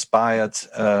bio-inspired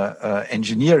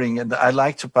engineering. And I'd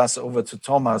like to pass over to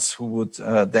Thomas, who would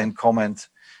then comment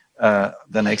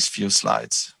the next few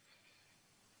slides.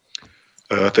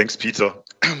 Thanks, Peter.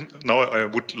 Now I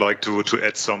would like to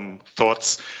add some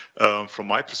thoughts from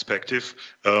my perspective.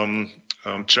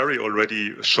 Jerry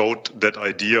already showed that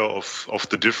idea of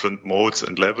the different modes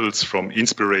and levels from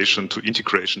inspiration to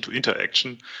integration to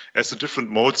interaction as the different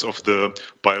modes of the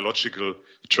biological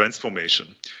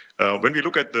transformation. When we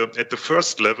look at the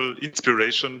first level,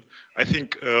 inspiration, I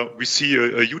think we see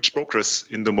a huge progress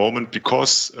in the moment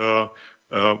because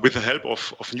with the help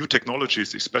of new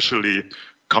technologies, especially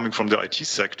coming from the IT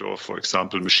sector, for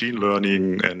example, machine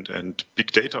learning and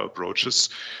big data approaches,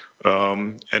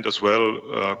 and as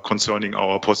well concerning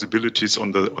our possibilities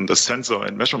on the sensor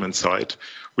and measurement side,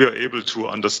 we are able to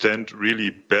understand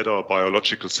really better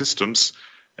biological systems,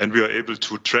 and we are able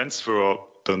to transfer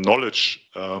the knowledge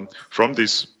from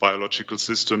these biological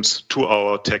systems to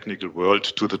our technical world,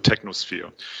 to the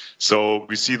technosphere. So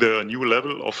we see the new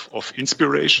level of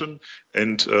inspiration,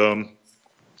 and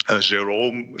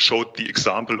Jérôme showed the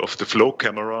example of the flow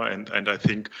camera, and I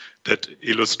think that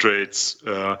illustrates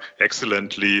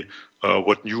excellently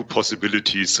what new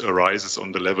possibilities arises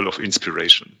on the level of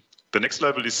inspiration. The next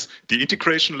level is the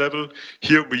integration level.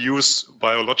 Here we use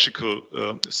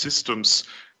biological systems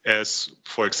as,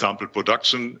 for example,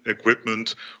 production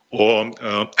equipment, or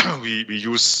we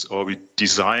use or we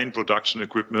design production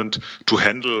equipment to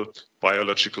handle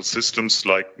biological systems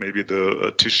like maybe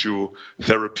the tissue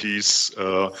therapies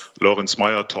Lorenz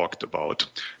Meyer talked about.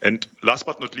 And last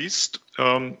but not least,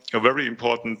 a very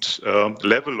important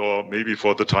level, or maybe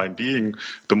for the time being,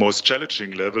 the most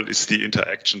challenging level, is the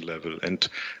interaction level. And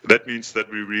that means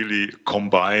that we really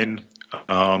combine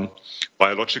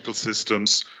biological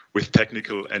systems with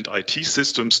technical and IT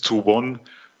systems to one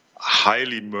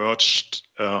highly merged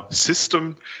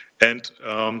system. And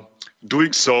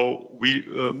doing so, we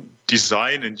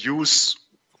design and use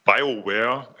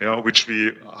bioware, which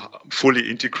we fully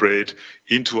integrate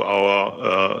into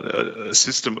our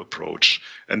system approach.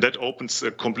 And that opens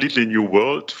a completely new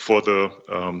world for the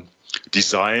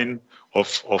design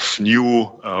of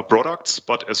new products,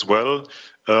 but as well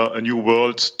a new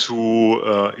world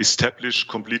to establish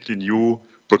completely new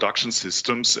production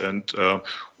systems. And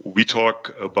we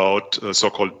talk about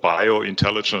so-called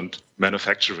biointelligent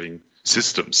manufacturing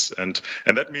systems. And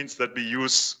that means that we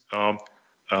use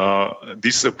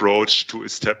this approach to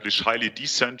establish highly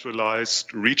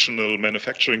decentralized regional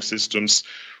manufacturing systems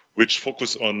which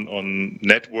focus on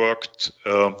networked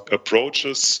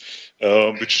approaches,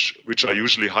 which are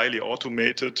usually highly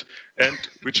automated and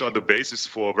which are the basis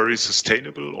for very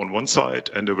sustainable on one side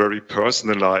and a very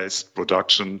personalized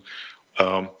production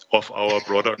of our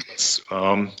products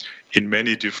in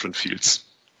many different fields.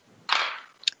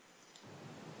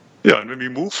 Yeah, and when we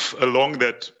move along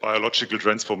that biological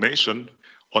transformation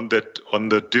on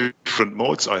the different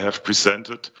modes I have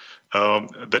presented,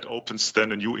 that opens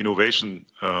then a new innovation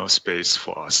space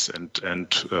for us,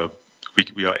 and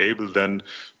we are able then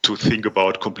to think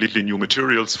about completely new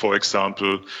materials, for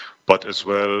example, but as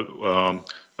well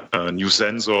new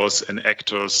sensors and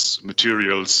actors,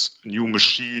 materials, new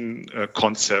machine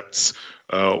concepts,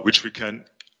 which we can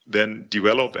then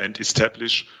develop and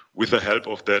establish with the help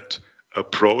of that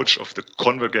approach of the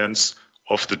convergence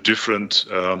of the different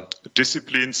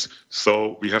disciplines.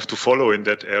 So we have to follow in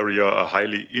that area a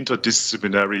highly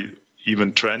interdisciplinary,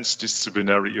 even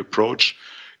transdisciplinary approach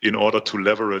in order to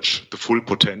leverage the full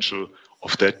potential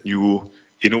of that new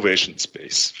innovation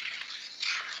space.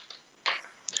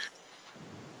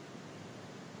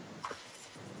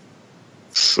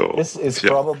 So this is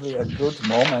probably a good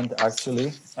moment,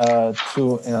 actually,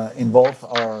 to involve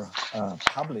our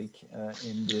public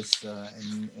in this,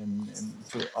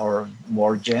 to our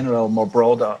more general, more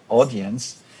broader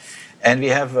audience. And we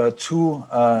have two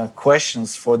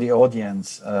questions for the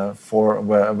audience,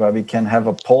 where we can have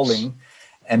a polling,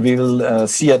 and we will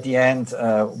see at the end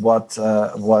what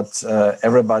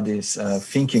everybody's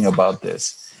thinking about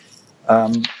this.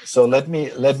 So let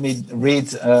me read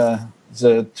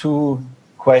the two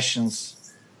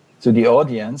questions to the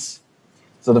audience.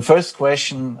 So the first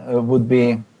question would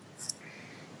be,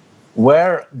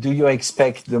 where do you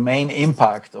expect the main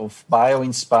impact of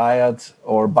bio-inspired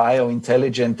or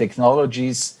bio-intelligent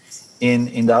technologies in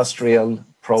industrial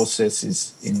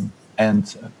processes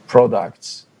and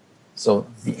products? So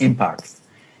the impact.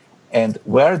 And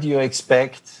where do you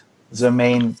expect the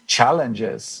main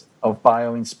challenges of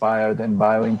bio-inspired and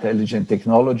bio-intelligent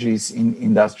technologies in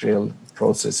industrial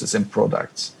processes and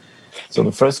products? So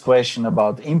the first question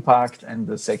about impact and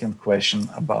the second question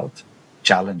about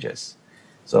challenges.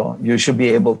 So you should be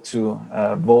able to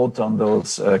vote on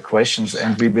those questions,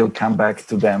 and we will come back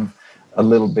to them a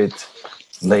little bit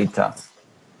later.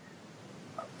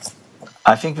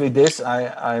 I think with this,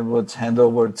 I would hand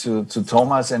over to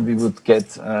Thomas, and we would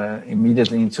get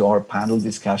immediately into our panel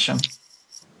discussion.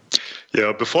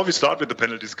 Yeah, before we start with the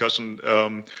panel discussion,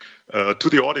 to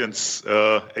the audience,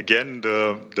 again,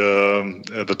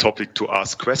 the topic to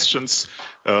ask questions.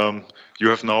 You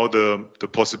have now the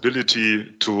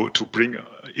possibility to bring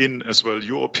in as well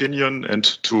your opinion and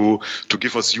to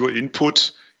give us your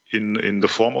input in the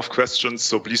form of questions.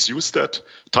 So please use that.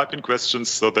 Type in questions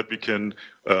so that we can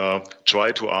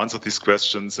try to answer these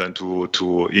questions and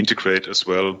to integrate as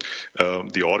well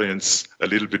the audience a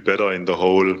little bit better in the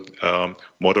whole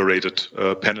moderated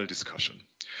panel discussion.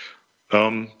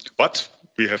 But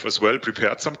we have as well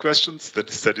prepared some questions,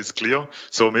 that is clear.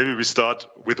 So maybe we start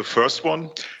with the first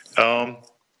one. I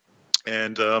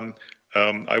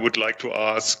would like to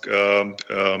ask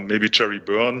maybe Jerry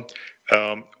Byrne,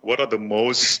 what are the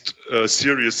most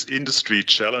serious industry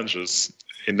challenges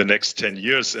in the next 10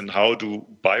 years, and how do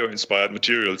bio-inspired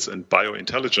materials and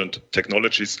bio-intelligent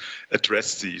technologies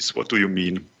address these? What do you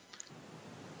mean?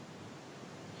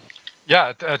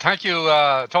 Yeah, thank you,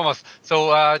 Thomas.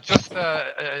 So just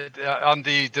on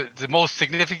the most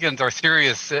significant or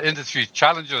serious industry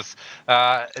challenges,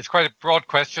 it's quite a broad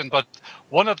question, but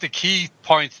one of the key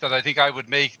points that I think I would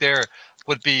make there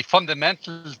would be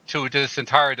fundamental to this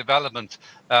entire development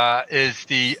is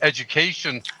the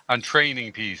education and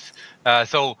training piece.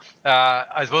 So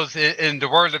I suppose in the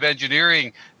world of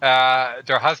engineering,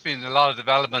 there has been a lot of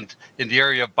development in the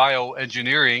area of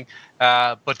bioengineering,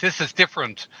 but this is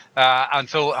different. And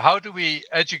so how do we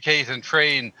educate and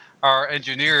train our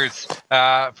engineers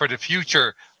for the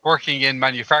future working in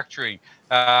manufacturing?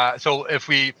 So if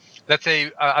we, let's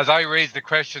say, as I raised the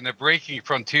question, a breaking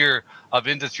frontier of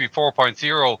Industry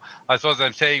 4.0, I suppose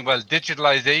I'm saying, well,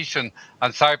 digitalization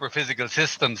and cyber physical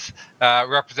systems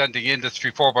representing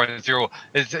Industry 4.0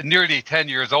 is nearly 10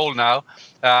 years old now.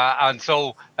 And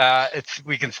so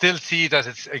we can still see that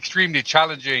it's extremely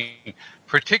challenging,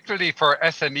 particularly for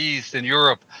SMEs in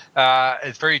Europe.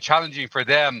 It's very challenging for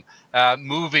them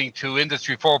moving to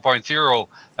Industry 4.0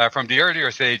 from the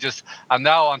earlier stages. And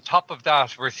now on top of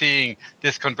that, we're seeing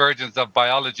this convergence of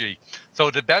biology. So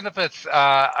the benefits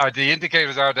are, the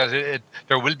indicators are that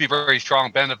there will be very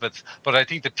strong benefits, but I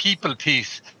think the people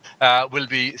piece will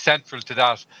be central to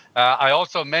that. I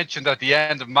also mentioned at the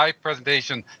end of my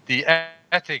presentation the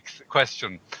ethics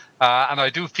question. And I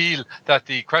do feel that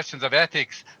the questions of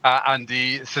ethics and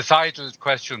the societal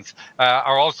questions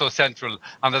are also central.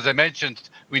 And as I mentioned,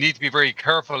 we need to be very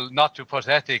careful not to put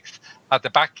ethics at the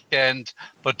back end,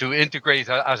 but to integrate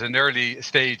at an early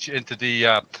stage into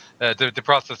the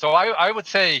process. So I would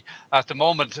say at the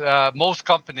moment, most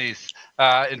companies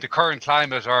in the current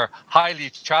climate are highly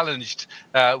challenged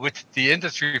with the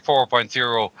Industry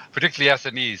 4.0, particularly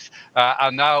SMEs.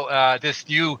 And now this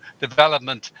new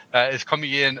development is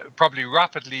coming in probably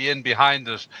rapidly in behind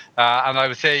it. And I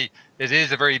would say it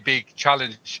is a very big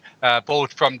challenge,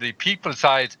 both from the people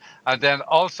side and then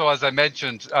also, as I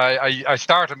mentioned, I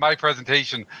started my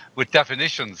presentation with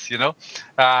definitions, you know,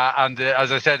 and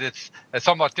as I said, it's a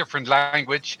somewhat different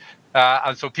language.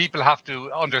 And so people have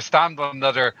to understand one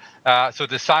another. So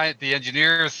the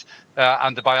engineers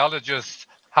and the biologists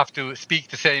have to speak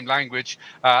the same language.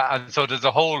 And so there's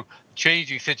a whole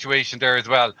changing situation there as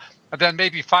well. And then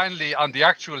maybe finally on the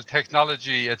actual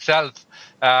technology itself,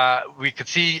 we could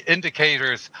see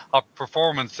indicators of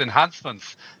performance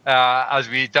enhancements as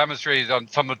we demonstrated on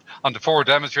on the 4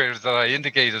 demonstrators that I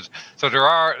indicated. So there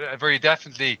are very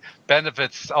definitely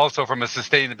benefits also from a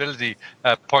sustainability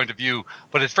point of view,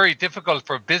 but it's very difficult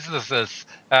for businesses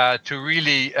to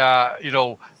really,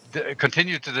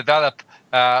 continue to develop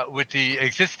with the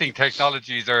existing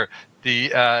technologies or the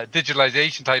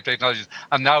digitalization type technologies,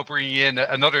 and now bringing in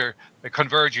another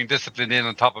converging discipline in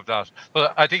on top of that.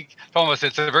 But I think, Thomas,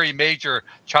 it's a very major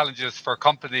challenges for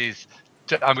companies,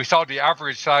 and we saw the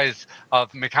average size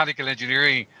of mechanical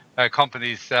engineering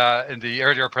companies in the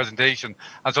earlier presentation.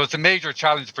 And so it's a major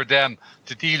challenge for them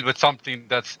to deal with something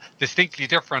that's distinctly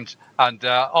different and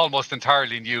almost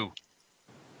entirely new.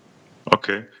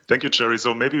 Okay, thank you, Jerry.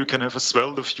 So maybe we can have as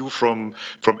well the view from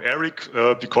Eric,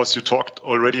 because you talked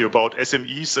already about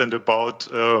SMEs and about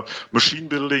machine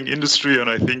building industry, and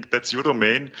I think that's your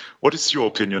domain. What is your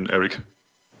opinion, Eric?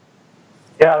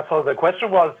 Yeah, so the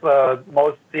question was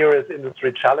most serious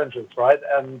industry challenges, right?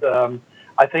 And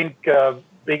I think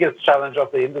biggest challenge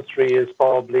of the industry is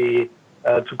probably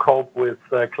to cope with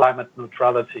climate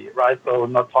neutrality, right? So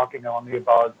not talking only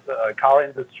about car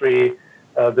industry.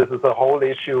 This is a whole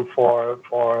issue for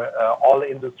all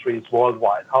industries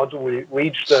worldwide. How do we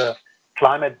reach the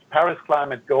Paris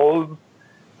climate goals,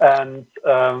 and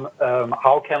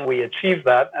how can we achieve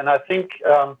that? And I think,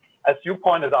 as you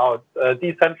pointed out,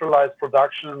 decentralized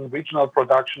production, regional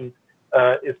production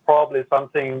is probably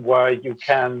something where you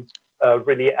can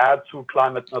really add to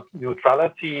climate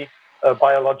neutrality.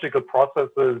 Biological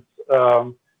processes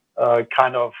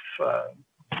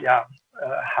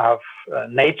have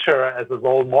nature as a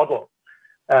role model,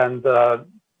 and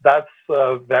that's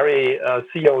very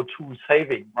CO2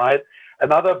 saving, right?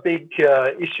 Another big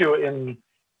issue in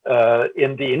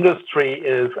the industry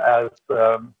is, as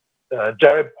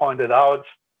Jerry pointed out,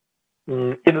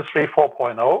 Industry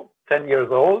 4.0, 10 years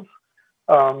old,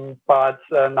 but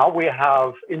now we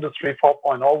have Industry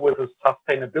 4.0 with a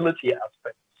sustainability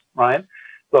aspect, right?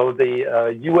 So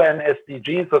the UN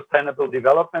SDG, Sustainable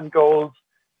Development Goals,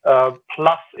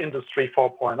 plus Industry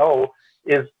 4.0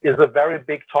 is a very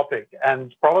big topic.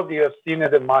 And probably you have seen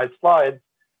it in my slides.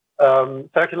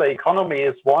 Circular economy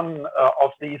is one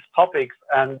of these topics.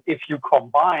 And if you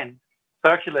combine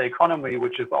circular economy,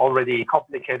 which is already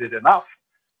complicated enough,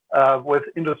 with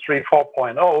Industry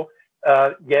 4.0,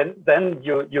 then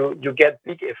you get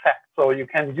big effects. So you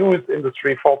can use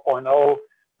Industry 4.0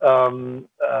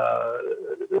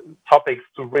 topics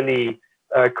to really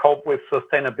cope with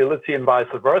sustainability and vice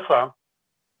versa.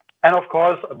 And of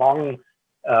course, among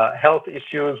health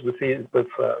issues, we see with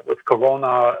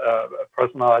Corona,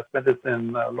 personalized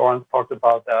medicine, Lawrence talked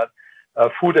about that,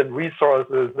 food and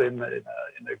resources in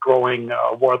a growing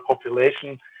world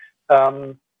population.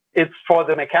 It's for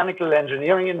the mechanical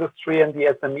engineering industry and the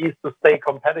SMEs to stay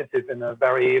competitive in a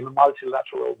very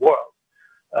multilateral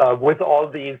world with all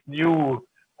these new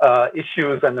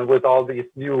issues and with all these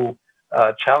new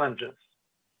challenges.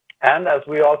 And as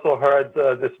we also heard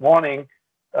this morning,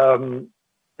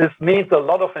 this needs a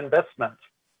lot of investment.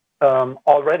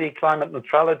 Already climate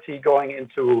neutrality going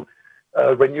into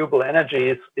renewable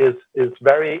energies is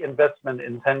very investment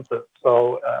intensive.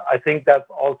 So I think that's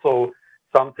also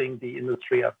something the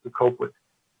industry has to cope with.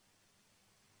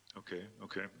 Okay.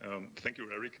 Thank you,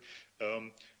 Eric.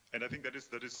 And I think that is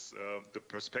the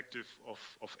perspective of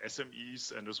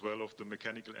SMEs and as well of the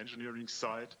mechanical engineering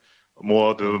side,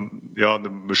 more the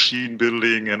machine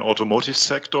building and automotive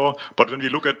sector. But when we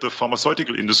look at the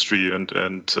pharmaceutical industry and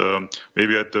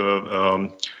maybe at the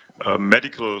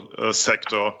medical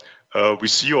sector, we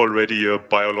see already a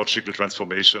biological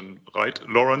transformation, right,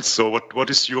 Lawrence? So what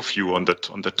is your view on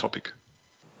that topic?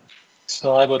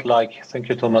 So thank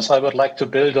you, Thomas. I would like to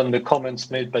build on the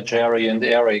comments made by Jerry and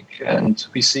Eric. And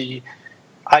I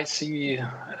see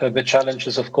the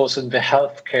challenges, of course, in the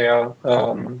healthcare,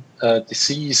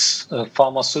 disease,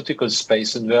 pharmaceutical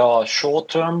space. And there are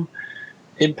short-term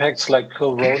impacts like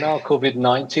Corona,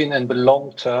 COVID-19, and the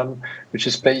long-term, which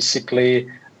is basically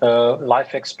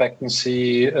life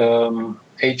expectancy,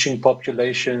 aging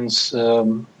populations,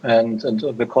 and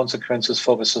the consequences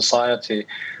for the society.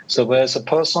 So there's a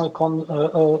personal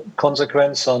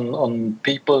consequence on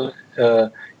people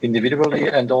individually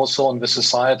and also on the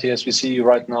society, as we see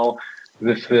right now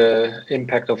with the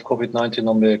impact of COVID-19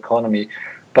 on the economy.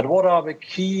 But what are the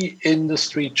key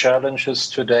industry challenges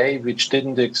today which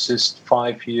didn't exist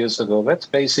 5 years ago? That's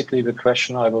basically the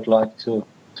question I would like to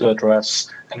address.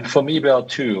 And for me, there are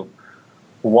two.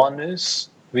 One is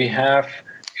we have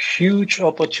huge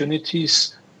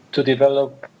opportunities to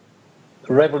develop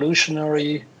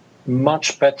revolutionary,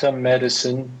 much better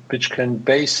medicine, which can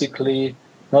basically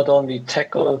not only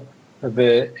tackle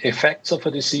the effects of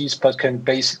a disease, but can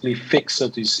basically fix a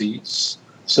disease.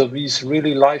 So these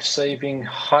really life-saving,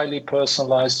 highly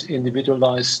personalized,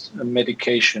 individualized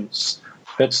medications.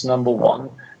 That's number one.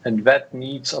 And that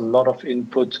needs a lot of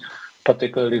input,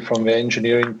 particularly from the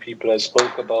engineering people I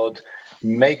spoke about,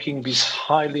 making these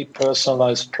highly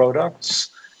personalized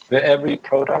products, where every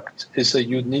product is a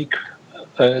unique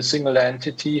single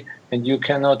entity and you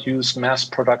cannot use mass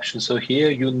production. So here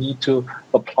you need to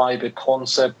apply the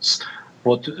concepts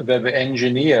where the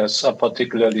engineers are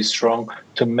particularly strong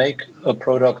to make a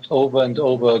product over and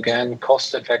over again,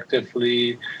 cost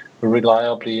effectively,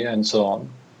 reliably, and so on.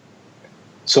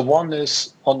 So one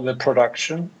is on the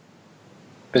production.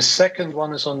 The second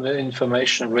one is on the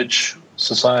information-rich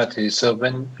society. So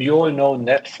when you all know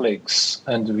Netflix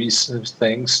and these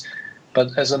things,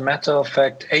 but as a matter of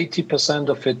fact, 80%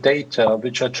 of the data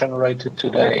which are generated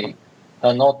today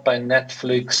are not by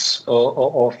Netflix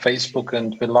or Facebook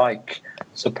and the like,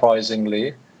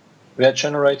 surprisingly. They are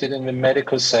generated in the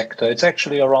medical sector. It's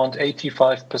actually around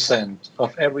 85%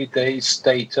 of every day's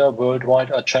data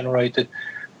worldwide are generated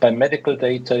by medical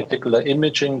data, particular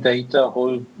imaging data,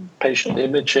 whole patient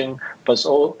imaging, but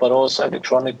also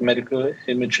electronic medical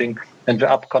imaging and the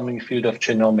upcoming field of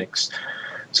genomics.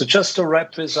 So just to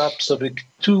wrap this up, so the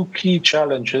two key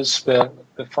challenges where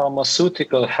the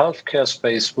pharmaceutical healthcare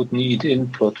space would need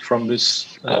input from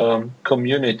this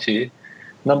community.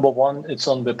 Number one, it's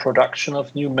on the production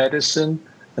of new medicine.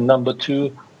 And number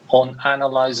two, on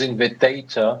analyzing the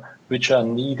data which are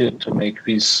needed to make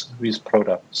these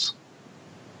products.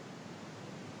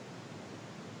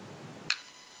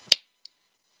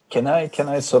 Can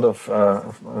I sort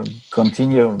of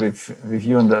continue with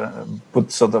you and put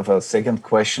sort of a second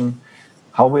question?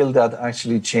 How will that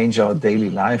actually change our daily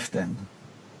life then?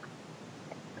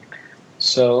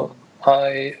 So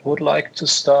I would like to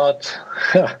start,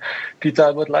 Peter,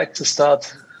 I would like to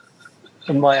start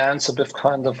my answer with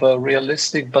kind of a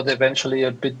realistic but eventually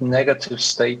a bit negative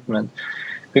statement.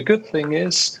 The good thing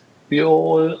is we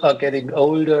all are getting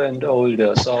older and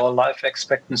older. So our life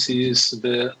expectancy is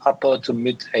the upper to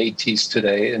mid-80s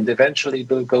today, and eventually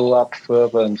will go up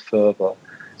further and further.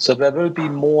 So there will be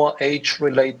more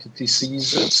age-related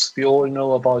diseases. We all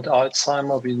know about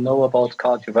Alzheimer, we know about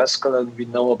cardiovascular, and we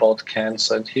know about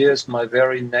cancer. And here's my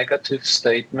very negative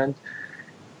statement.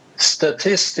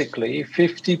 Statistically,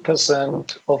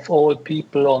 50% of all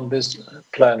people on this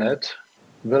planet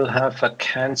will have a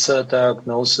cancer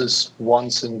diagnosis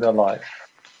once in their life.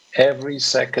 Every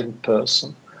second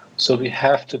person. So we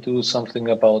have to do something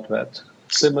about that.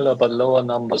 Similar but lower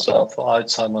numbers are for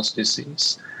Alzheimer's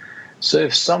disease. So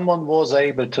if someone was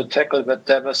able to tackle that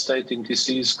devastating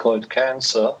disease called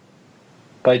cancer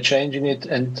by changing it,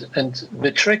 and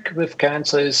the trick with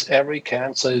cancer is every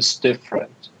cancer is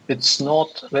different. It's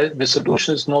not, the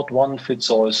solution is not one fits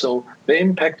all. So the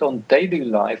impact on daily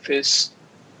life is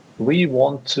we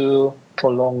want to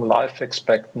prolong life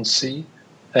expectancy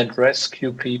and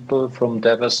rescue people from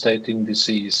devastating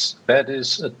disease. That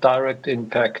is a direct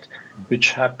impact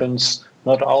which happens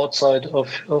not outside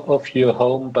of your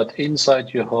home, but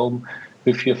inside your home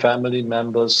with your family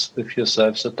members, with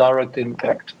yourselves. A direct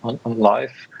impact on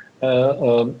life,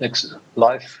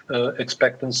 life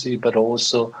expectancy, but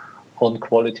also on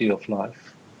quality of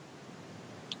life.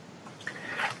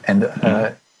 And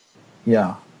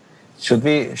yeah, should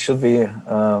we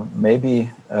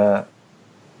maybe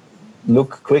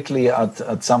look quickly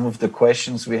at some of the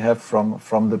questions we have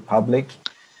from the public?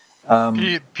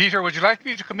 Peter, would you like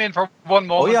me to come in for one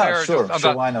moment? Oh yeah, there? sure,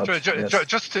 Sure, why not?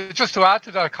 Just to add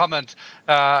to that comment,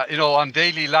 on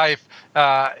daily life,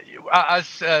 as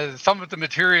some of the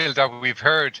material that we've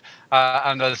heard,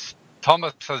 and as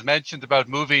Thomas has mentioned about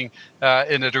moving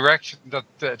in a direction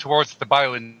that towards the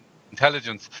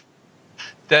biointelligence,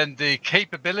 then the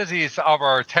capabilities of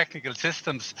our technical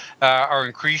systems are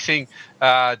increasing.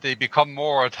 They become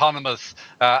more autonomous,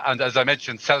 and as I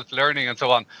mentioned, self-learning and so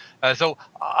on. So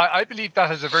I believe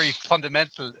that is a very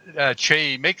fundamental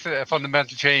change, makes a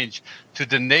fundamental change to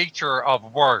the nature of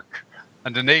work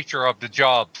and the nature of the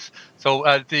jobs. So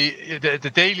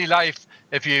the daily life,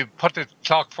 if you put the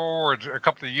clock forward a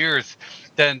couple of years,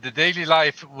 then the daily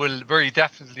life will very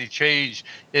definitely change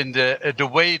in the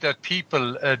way that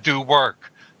people do work.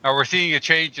 Now we're seeing a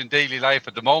change in daily life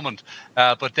at the moment,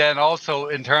 but then also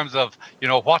in terms of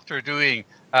what they're doing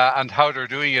and how they're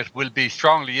doing it will be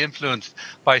strongly influenced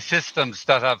by systems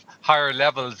that have higher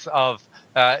levels of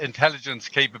intelligence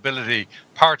capability,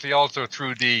 partly also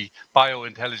through the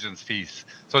biointelligence piece.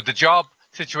 So the job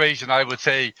situation, I would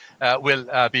say, will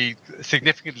be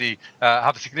significantly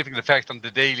have a significant effect on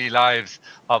the daily lives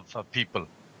of people.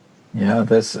 Yeah,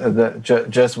 that's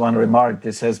just one remark.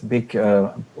 This has big,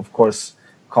 of course,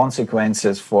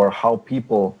 consequences for how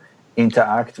people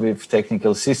interact with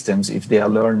technical systems if they are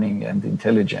learning and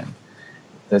intelligent.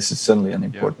 This is certainly an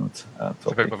important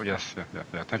topic. Yes,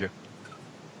 thank you.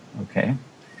 Okay.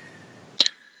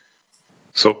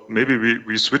 So maybe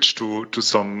we switch to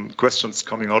some questions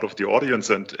coming out of the audience,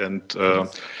 and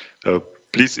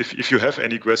please, if you have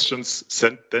any questions,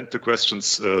 send the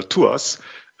questions to us.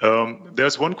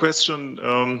 There's one question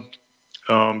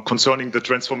concerning the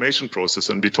transformation process,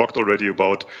 and we talked already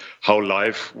about how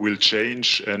life will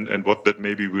change and what that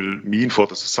maybe will mean for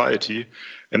the society.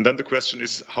 And then the question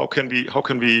is, how can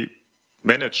we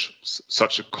manage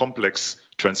such a complex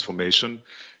transformation?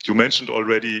 You mentioned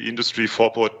already Industry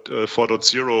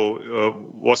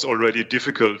 4.0 was already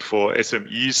difficult for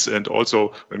SMEs, and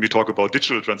also when we talk about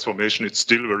digital transformation, it's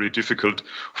still very difficult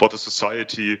for the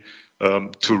society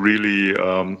to really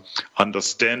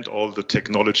understand all the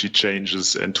technology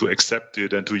changes and to accept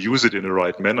it and to use it in the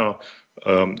right manner,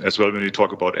 as well when we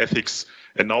talk about ethics.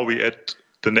 And now we add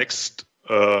the next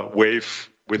wave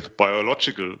with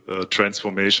biological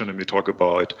transformation, and we talk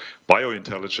about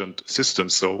biointelligent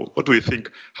systems. So what do you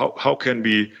think? How can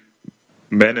we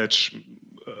manage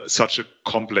such a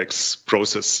complex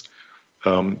process?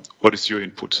 What is your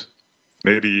input?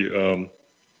 Maybe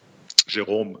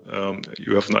Jérôme,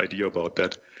 you have an idea about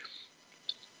that.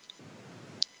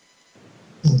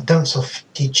 In terms of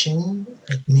teaching,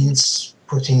 it means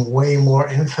putting way more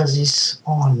emphasis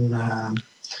on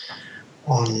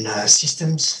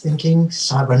systems thinking,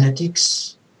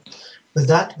 cybernetics. But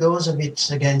that goes a bit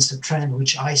against a trend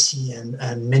which I see, and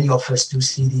many of us do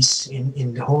see this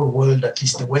in the whole world, at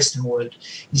least the Western world,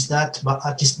 is that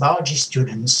at least biology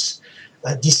students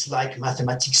dislike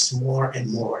mathematics more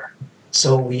and more.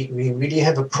 So we really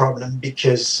have a problem,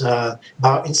 because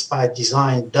bio-inspired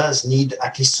design does need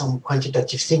at least some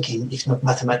quantitative thinking, if not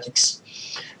mathematics.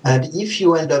 And if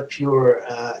you end up your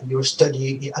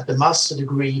study at the master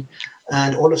degree,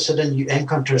 and all of a sudden you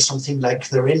encounter something like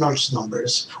the Reynolds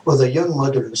numbers or the Young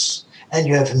modulus, and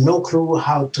you have no clue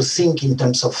how to think in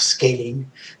terms of scaling,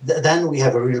 then we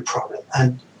have a real problem.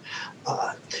 And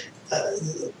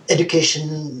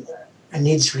education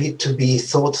needs really to be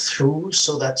thought through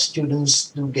so that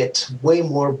students do get way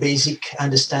more basic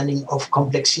understanding of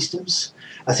complex systems.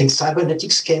 I think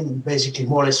cybernetics came basically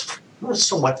more or less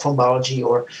somewhat from biology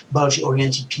or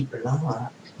biology-oriented people,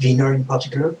 Wiener in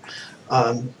particular.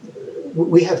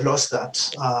 We have lost that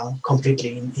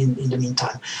completely in the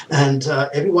meantime. And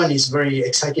everyone is very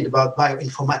excited about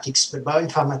bioinformatics, but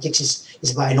bioinformatics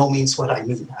is by no means what I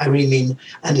mean. I really mean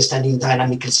understanding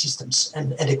dynamical systems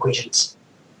and equations.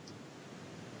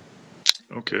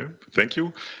 Okay, thank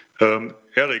you.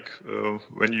 Eric,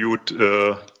 when you would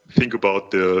think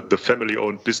about the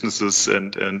family-owned businesses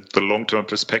and the long-term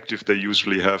perspective they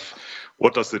usually have,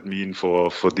 what does it mean for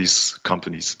these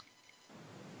companies?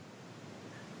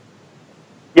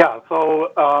 Yeah,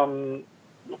 so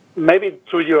maybe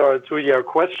to your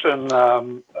question,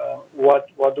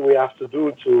 what do we have to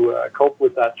do to cope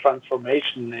with that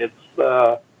transformation?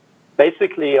 It's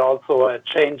basically also a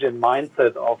change in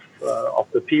mindset of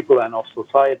the people and of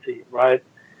society, right?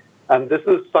 And this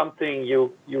is something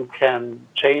you can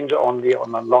change only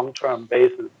on a long-term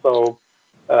basis. So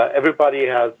everybody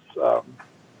has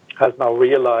now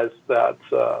realized that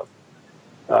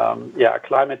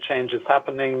climate change is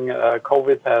happening.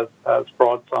 COVID has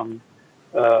brought some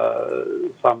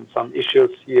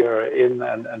issues here in,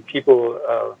 and people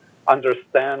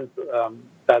understand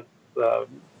that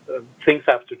things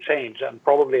have to change and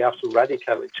probably have to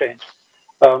radically change.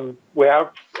 We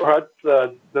have heard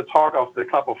the talk of the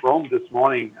Club of Rome this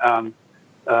morning, and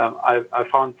I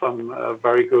found some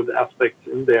very good aspects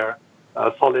in there.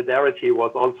 Solidarity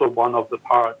was also one of the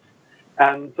parts.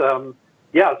 And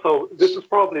so this is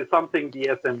probably something the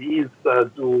SMEs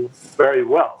do very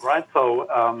well, right? So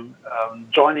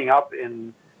joining up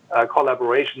in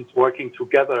collaborations, working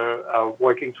together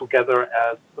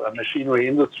as a machinery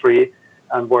industry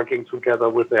and working together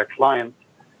with their clients.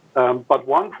 But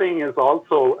one thing is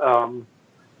also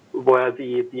where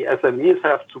the SMEs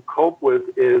have to cope with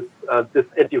is this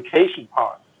education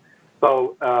part.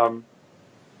 So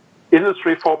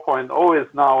Industry 4.0 is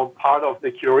now part of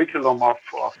the curriculum of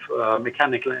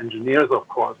mechanical engineers, of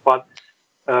course, but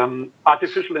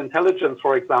artificial intelligence,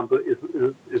 for example,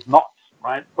 is not,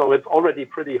 right? So it's already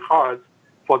pretty hard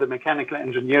for the mechanical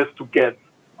engineers to get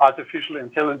artificial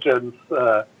intelligence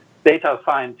data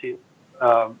scientists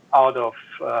out of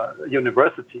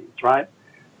universities, right?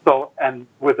 So, and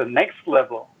with the next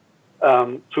level,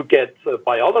 to get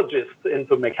biologists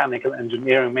into mechanical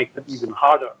engineering makes it even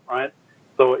harder, right?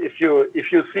 So if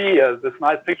you see this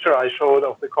nice picture I showed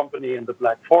of the company in the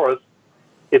Black Forest,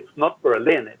 it's not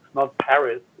Berlin, it's not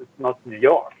Paris, it's not New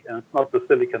York, and it's not the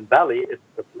Silicon Valley, it's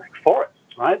the Black Forest,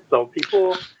 right? So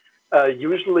people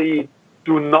usually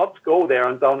do not go there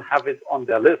and don't have it on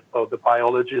their list, so the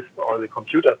biologist or the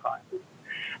computer scientist.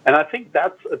 And I think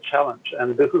that's a challenge,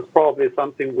 and this is probably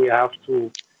something we have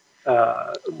to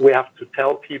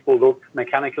tell people, look,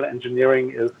 mechanical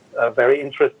engineering is very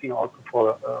interesting also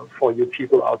for you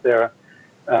people out there,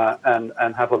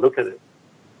 and have a look at it.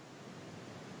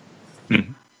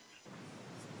 Mm-hmm.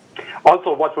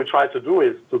 Also, what we try to do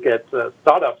is to get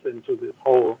startups into this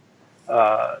whole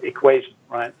equation,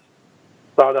 right?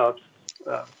 Startups,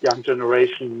 young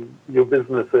generation, new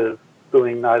businesses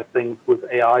doing nice things with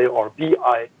AI or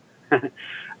BI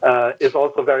is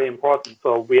also very important.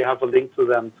 So we have a link to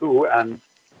them too. And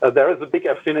there is a big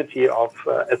affinity of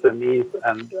SMEs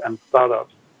and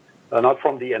startups, not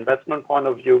from the investment point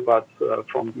of view, but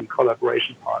from the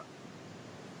collaboration part.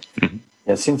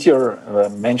 Yeah, since you're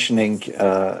mentioning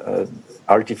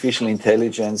artificial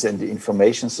intelligence and the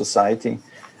information society,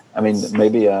 I mean,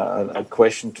 maybe a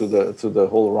question to the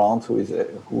whole round,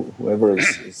 whoever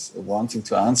is wanting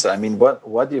to answer. I mean,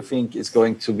 what do you think is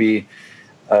going to be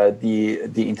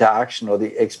the interaction or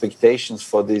the expectations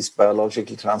for this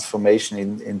biological transformation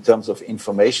in terms of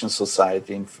information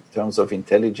society, in terms of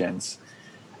intelligence,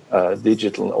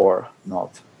 digital or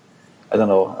not? I don't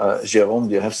know, Jérôme,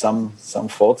 do you have some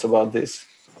thoughts about this,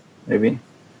 maybe?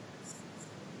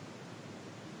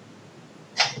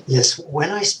 Yes,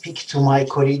 when I speak to my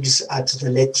colleagues at the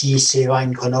Leti, Seva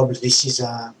in Grenoble, this is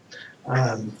a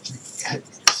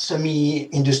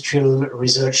semi-industrial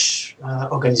research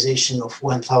organization of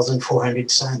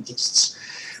 1,400 scientists,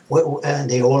 and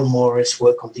they all more or less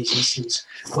work on these issues.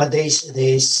 What they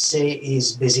say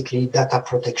is basically data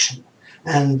protection.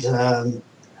 And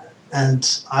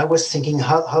I was thinking,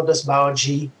 how does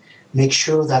biology make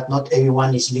sure that not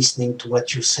everyone is listening to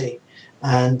what you say?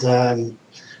 And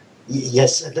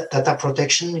yes, data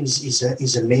protection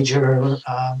is a major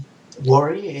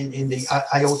worry in the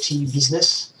IoT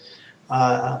business.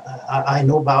 I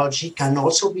know biology can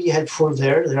also be helpful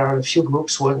there. There are a few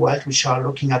groups worldwide which are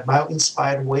looking at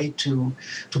bio-inspired way to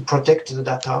protect the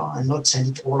data and not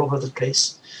send it all over the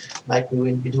place, like we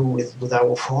will do with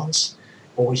our phones,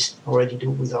 or we already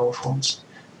do with our phones.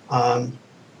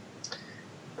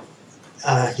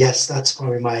 Yes, that's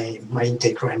probably my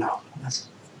intake right now as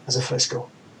a first go.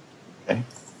 Okay.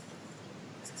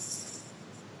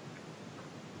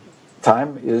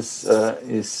 Time is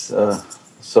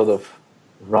sort of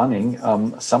running.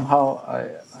 Somehow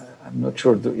I'm not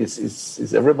sure.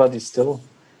 Is everybody still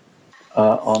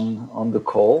on the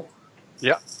call?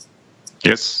 Yeah.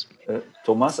 Yes.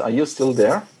 Thomas, are you still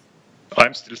there?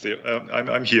 I'm still there.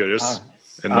 I'm here. Yes.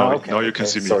 And now, okay, now you can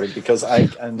see me. Sorry, because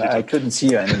I couldn't see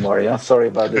you anymore. Yeah, sorry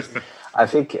about this. I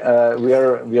think we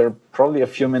are probably a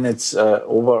few minutes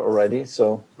over already.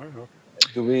 So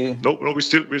do we? No, we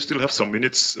still have some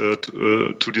minutes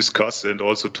to discuss and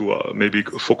also to maybe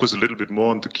focus a little bit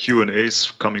more on the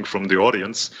Q&As coming from the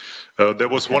audience. There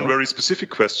was one very specific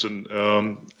question,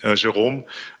 Jérôme.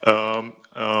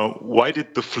 Why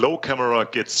did the flow camera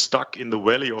get stuck in the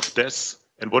Valley of Death,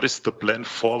 and what is the plan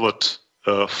forward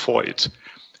for it?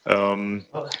 Do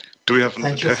you have an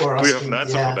answer for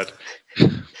that?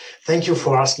 Thank you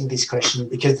for asking this question,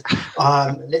 because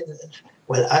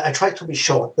well, I try to be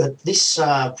short, but this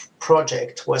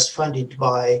project was funded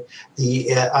by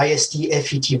the IST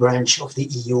FET branch of the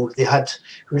EU. They had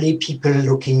really people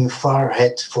looking far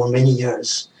ahead for many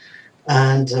years.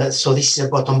 And so this is a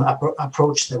bottom-up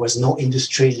approach. There was no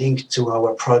industry linked to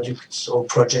our products or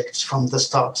projects from the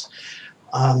start.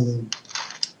 I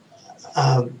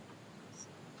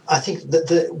think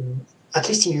that at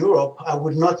least in Europe, I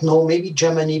would not know, maybe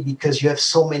Germany, because you have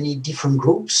so many different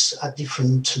groups at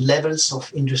different levels of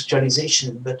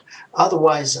industrialization. But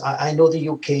otherwise, I know the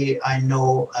UK, I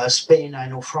know Spain, I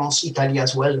know France, Italy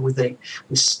as well, with the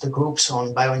groups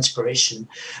on bioinspiration.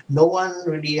 No one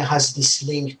really has this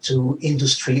link to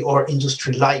industry or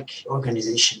industry-like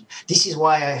organization. This is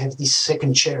why I have this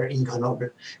second chair in Grenoble,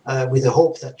 with the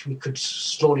hope that we could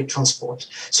slowly transport.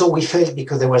 So we failed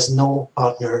because there was no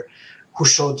partner who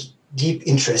showed deep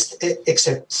interest,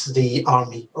 except the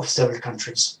army of several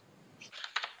countries.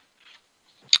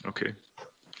 Okay.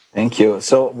 Thank you.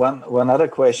 So one other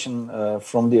question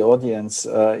from the audience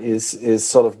is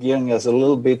sort of gearing us a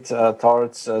little bit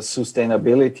towards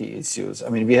sustainability issues. I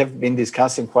mean, we have been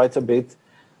discussing quite a bit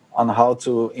on how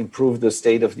to improve the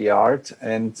state of the art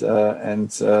and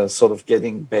sort of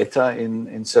getting better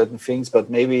in certain things, but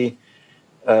maybe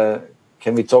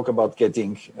can we talk about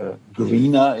getting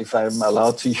greener, if I'm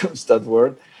allowed to use that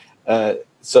word?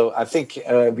 So I think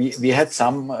we had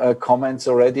some comments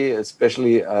already,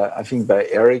 especially I think by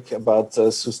Eric about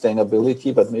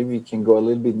sustainability, but maybe we can go a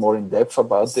little bit more in depth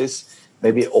about this.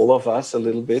 Maybe all of us a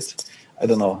little bit. I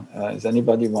don't know. Is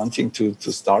anybody wanting to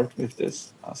start with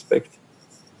this aspect?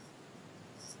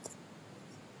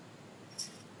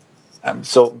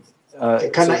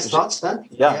 Can I start then?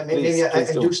 Yeah, maybe I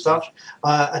do start.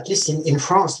 At least in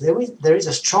France, there is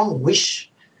a strong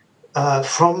wish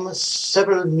from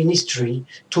several ministries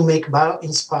to make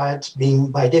Bioinspired being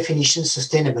by definition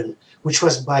sustainable, which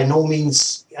was by no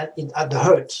means at the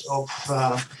heart of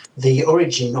the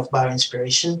origin of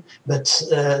bioinspiration, but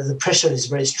the pressure is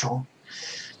very strong.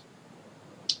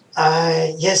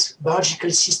 Yes,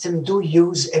 biological systems do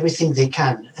use everything they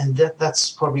can, and that's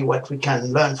probably what we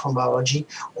can learn from biology.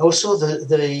 Also,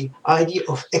 the idea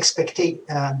of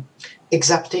exaptation,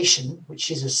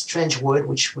 which is a strange word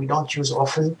which we don't use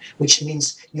often, which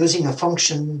means using a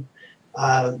function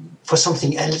for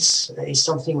something else, is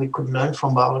something we could learn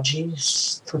from biology.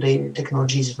 Today,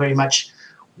 technology is very much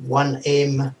one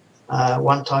aim,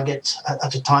 one target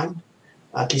at a time,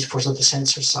 at least for the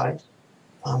sensor side.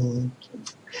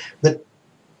 But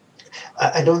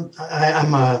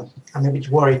I'm a bit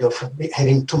worried of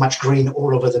having too much green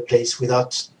all over the place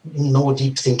without no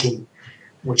deep thinking,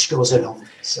 which goes along.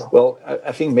 So. Well,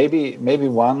 I think maybe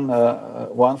one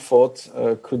thought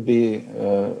could be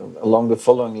along the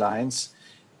following lines.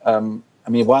 I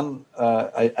mean,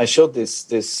 I showed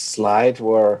this slide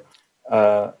where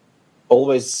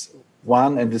always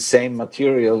one and the same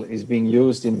material is being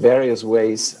used in various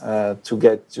ways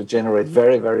to generate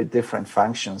very, very different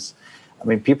functions. I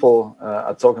mean, people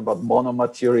are talking about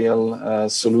monomaterial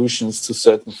solutions to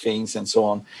certain things and so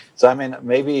on. So, I mean,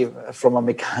 maybe from a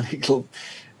mechanical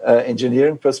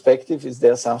engineering perspective, is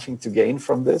there something to gain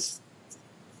from this?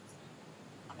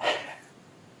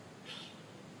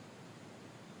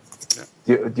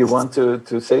 Do you want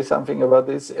to say something about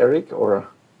this, Eric, or?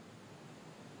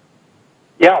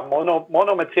 Yeah,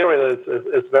 monomaterial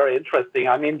is very interesting.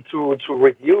 I mean, to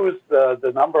reduce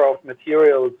the number of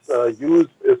materials used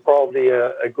is probably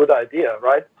a good idea,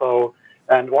 right? So,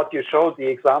 and what you showed, the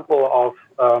example of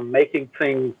making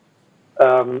things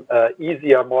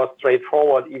easier, more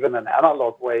straightforward, even an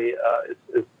analog way,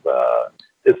 is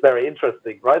is very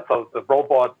interesting, right? So the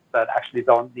robot that actually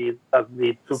doesn't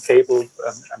need two cables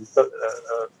and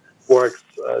works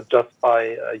just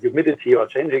by humidity or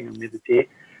changing humidity.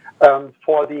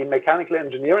 For the mechanical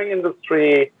engineering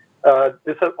industry,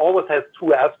 this always has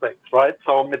two aspects, right?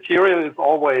 So material is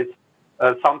always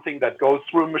something that goes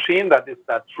through a machine. That is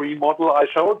that tree model I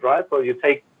showed, right? So you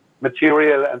take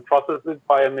material and process it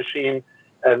by a machine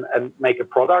and make a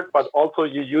product, but also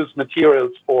you use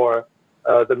materials for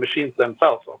the machines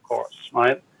themselves, of course,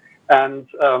 right? And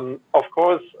of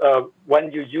course,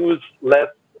 when you use less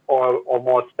or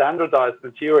more standardized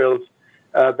materials,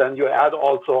 then you add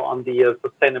also on the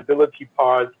sustainability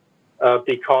part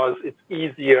because it's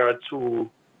easier to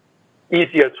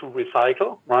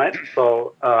recycle, right?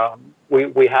 So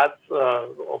we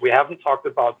haven't talked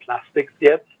about plastics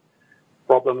yet.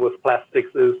 Problem with plastics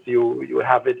is you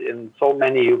have it in so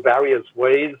many various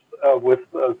ways with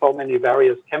so many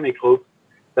various chemicals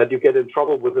that you get in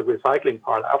trouble with the recycling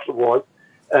part afterwards.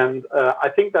 And I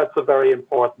think that's a very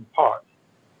important part.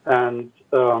 And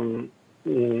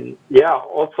yeah,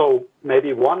 also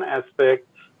maybe one aspect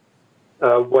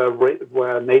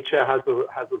where nature has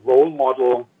a role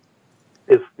model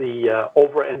is the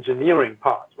over-engineering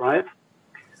part, right?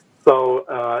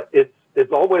 So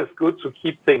it's always good to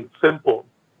keep things simple.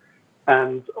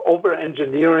 And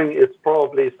over-engineering is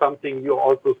probably something you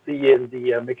also see in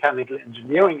the mechanical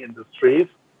engineering industries.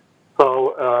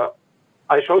 So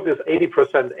I showed this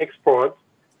 80% export,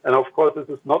 and of course this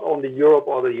is not only Europe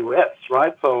or the US,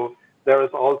 right? So there is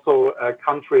also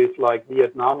countries like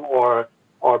Vietnam or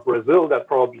Brazil that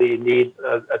probably need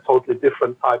a totally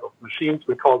different type of machines.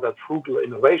 We call that frugal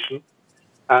innovation.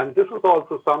 And this is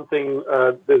also something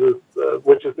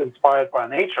which is inspired by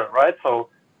nature, right? So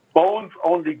bones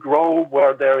only grow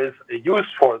where there is a use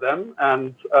for them,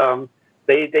 and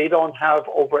they don't have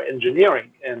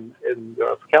over-engineering in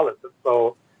their skeleton.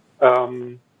 So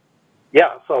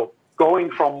yeah, so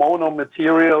going from mono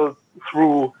material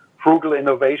through frugal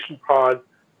innovation part,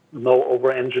 no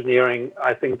over-engineering,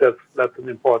 I think that's an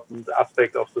important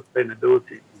aspect of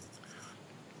sustainability.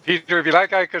 Peter, if you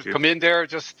like, I could come in there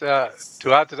just to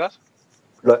add to that.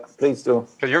 Please do.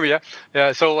 Can you hear me? Yeah.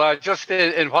 Yeah. So just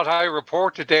in what I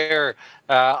reported there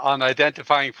on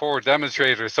identifying forward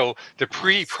demonstrators. So the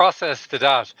pre-process to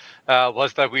that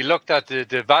was that we looked at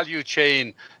the value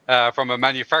chain from a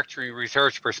manufacturing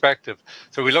research perspective.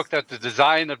 So we looked at the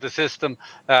design of the system,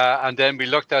 and then we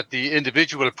looked at the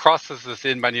individual processes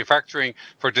in manufacturing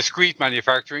for discrete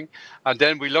manufacturing, and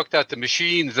then we looked at the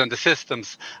machines and the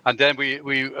systems, and then we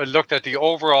looked at the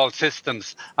overall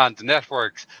systems and the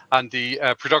networks and the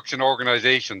production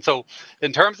organization. So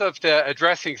in terms of the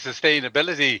addressing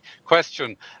sustainability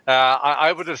question,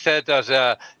 I would have said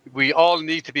that we all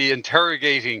need to be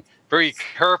interrogating very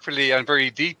carefully and very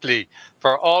deeply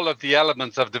for all of the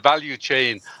elements of the value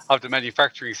chain of the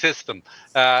manufacturing system,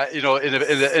 you know,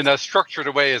 in a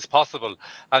structured way as possible.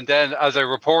 And then, as I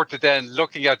reported, then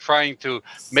looking at trying to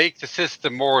make the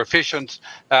system more efficient,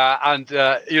 and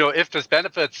you know, if there's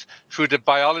benefits through the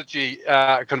biology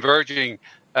converging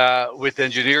with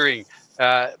engineering.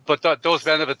 But those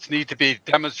benefits need to be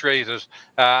demonstrated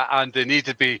and they need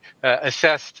to be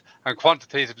assessed and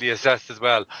quantitatively assessed as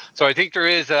well. So I think there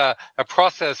is a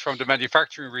process from the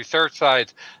manufacturing research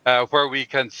side where we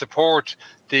can support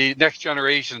the next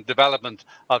generation development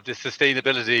of the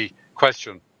sustainability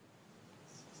question.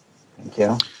 Thank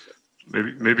you.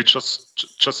 Maybe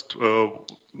just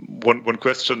one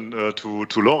question to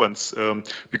Lorenz,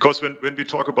 because when we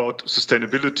talk about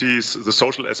sustainability, the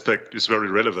social aspect is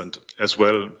very relevant as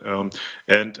well.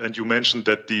 And you mentioned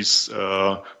that these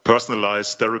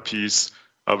personalized therapies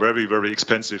are very, very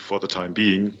expensive for the time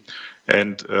being.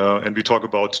 And we talk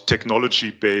about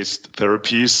technology-based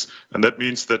therapies, and that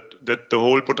means that the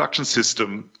whole production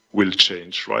system will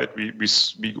change, right? We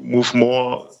move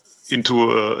more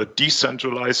into a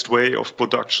decentralized way of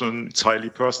production. It's highly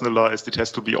personalized. It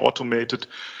has to be automated.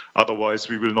 Otherwise,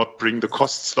 we will not bring the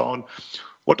costs down.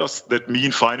 What does that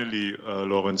mean finally,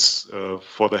 Lorenz,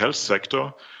 for the health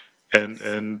sector?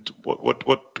 And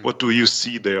what do you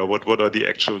see there? What are the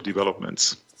actual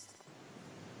developments?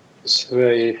 It's a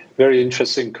very, very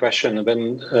interesting question.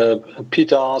 When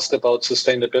Peter asked about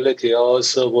sustainability, I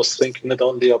also was thinking not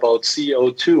only about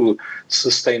CO2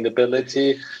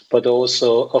 sustainability, but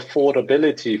also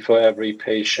affordability for every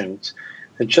patient.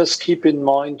 And just keep in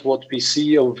mind what we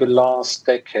see over the last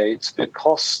decades. The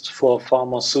cost for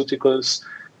pharmaceuticals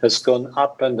has gone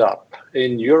up and up.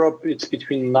 In Europe, it's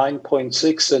between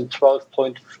 9.6 and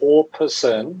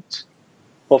 12.4%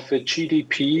 of the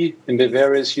GDP in the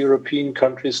various European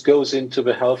countries goes into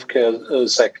the healthcare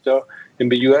sector. In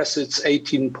the US, it's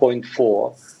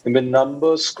 18.4. And the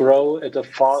numbers grow at a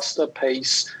faster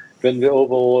pace when the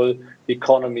overall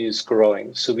economy is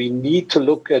growing. So we need to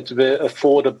look at the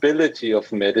affordability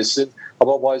of medicine.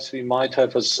 Otherwise, we might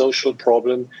have a social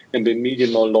problem in the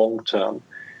medium or long term.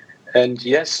 And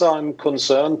yes, I'm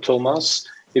concerned, Thomas,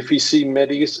 if we see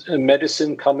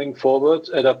medicine coming forward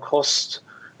at a cost,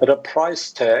 at a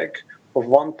price tag of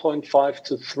 $1.5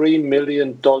 to $3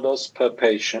 million per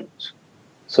patient.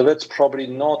 So that's probably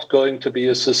not going to be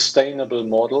a sustainable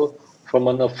model from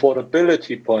an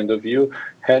affordability point of view.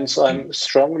 Hence, I'm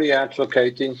strongly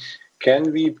advocating,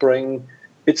 can we bring,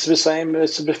 it's the same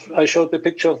as I showed the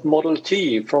picture of Model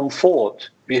T from Ford.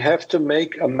 We have to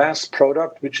make a mass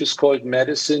product which is called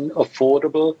medicine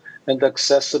affordable and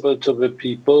accessible to the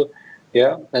people.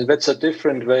 Yeah, and that's a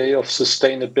different way of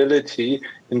sustainability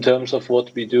in terms of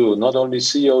what we do. Not only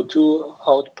CO2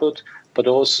 output, but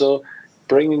also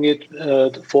bringing it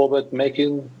forward,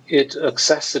 making it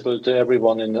accessible to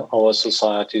everyone in our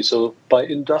society. So by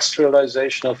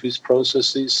industrialization of these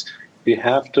processes, we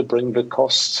have to bring the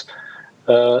costs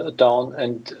down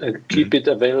and keep it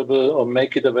available, or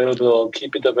make it available, or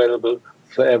keep it available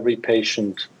for every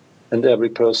patient and every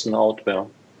person out there.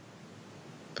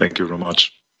 Thank you very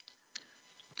much.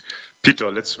 Peter,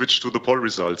 let's switch to the poll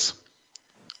results.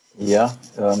 Yeah,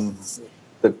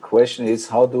 the question is,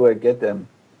 how do I get them?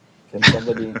 Can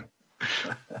somebody...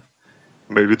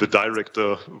 Maybe the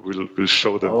director will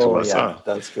show them to us. Yeah,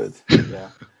 that's good. Yeah.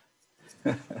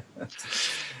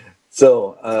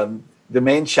 So the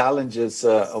main challenges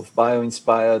of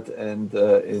Bioinspired and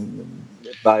in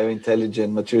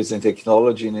Biointelligent materials and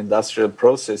technology in industrial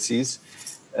processes.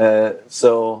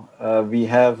 So we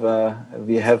have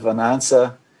an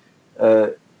answer.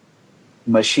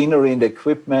 Machinery and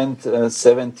equipment,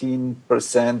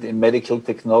 17% in medical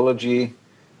technology,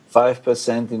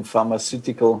 5% in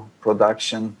pharmaceutical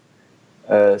production,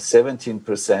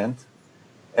 17%.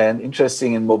 And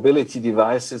interesting, in mobility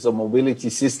devices or mobility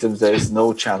systems, there is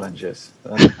no challenges.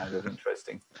 That's kind of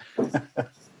interesting.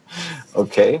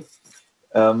 Okay.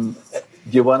 Do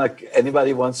you want to?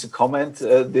 Anybody wants to comment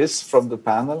this from the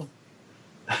panel?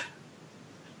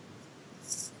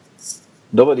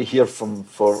 Nobody here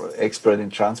for expert in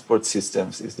transport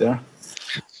systems, is there?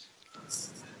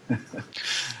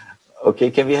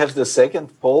 Okay, can we have the second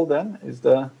poll then? Is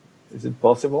it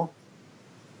possible?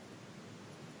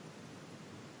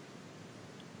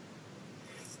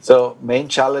 So main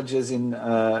challenges so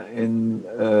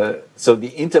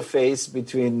the interface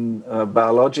between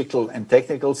biological and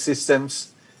technical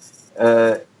systems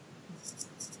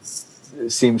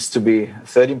seems to be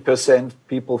 13%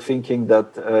 people thinking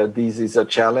that this is a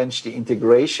challenge. The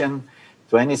integration,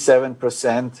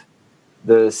 27%,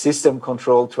 the system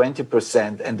control,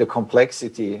 20%, and the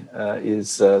complexity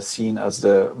is seen as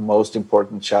the most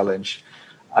important challenge.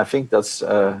 I think that's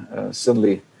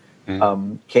certainly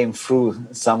came through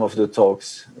some of the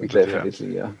talks,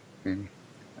 definitely. Yeah.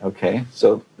 Okay,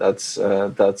 so that's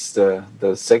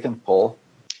the second poll.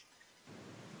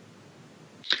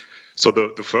 So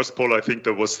the first poll, I think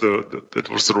that was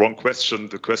the wrong question.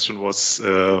 The question was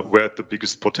where the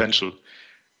biggest potential,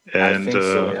 and I think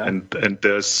so, yeah. and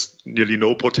there's nearly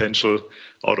no potential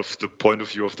out of the point of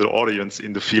view of the audience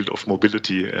in the field of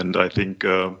mobility. And I think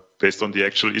based on the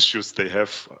actual issues they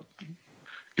have,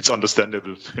 it's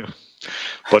understandable.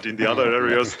 But in the other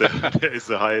areas, there is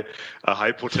a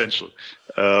high potential.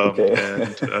 Okay.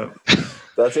 And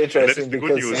that's interesting, that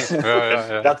because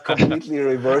that completely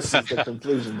reverses the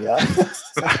conclusion. Yeah.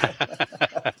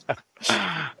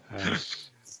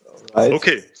 Right.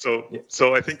 Okay,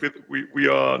 so I think we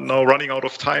are now running out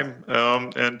of time,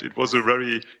 and it was a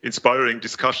very inspiring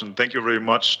discussion. Thank you very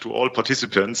much to all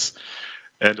participants,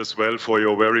 and as well for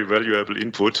your very valuable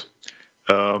input.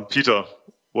 Peter,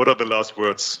 what are the last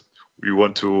words we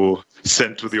want to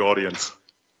send to the audience?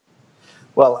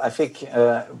 Well, I think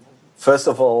first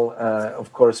of all,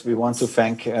 of course, we want to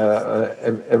thank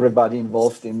everybody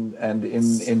involved in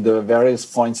the various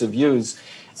points of views.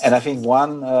 And I think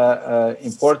one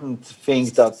important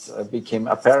thing that became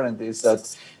apparent is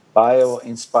that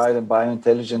bio-inspired and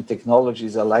biointelligent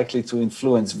technologies are likely to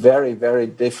influence very, very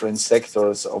different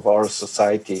sectors of our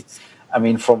society. I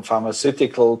mean, from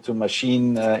pharmaceutical to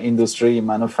machine industry,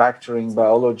 manufacturing,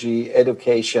 biology,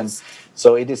 education.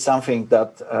 So it is something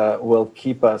that will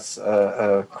keep us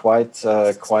quite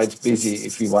busy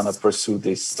if we want to pursue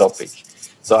this topic.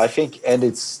 So I think, and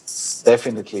it's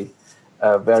definitely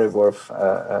very worth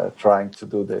trying to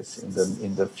do this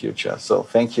in the future. So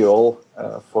thank you all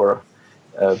for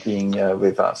being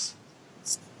with us.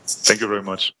 Thank you very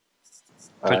much.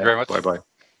 Thank you very much. Bye-bye.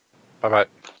 Bye-bye.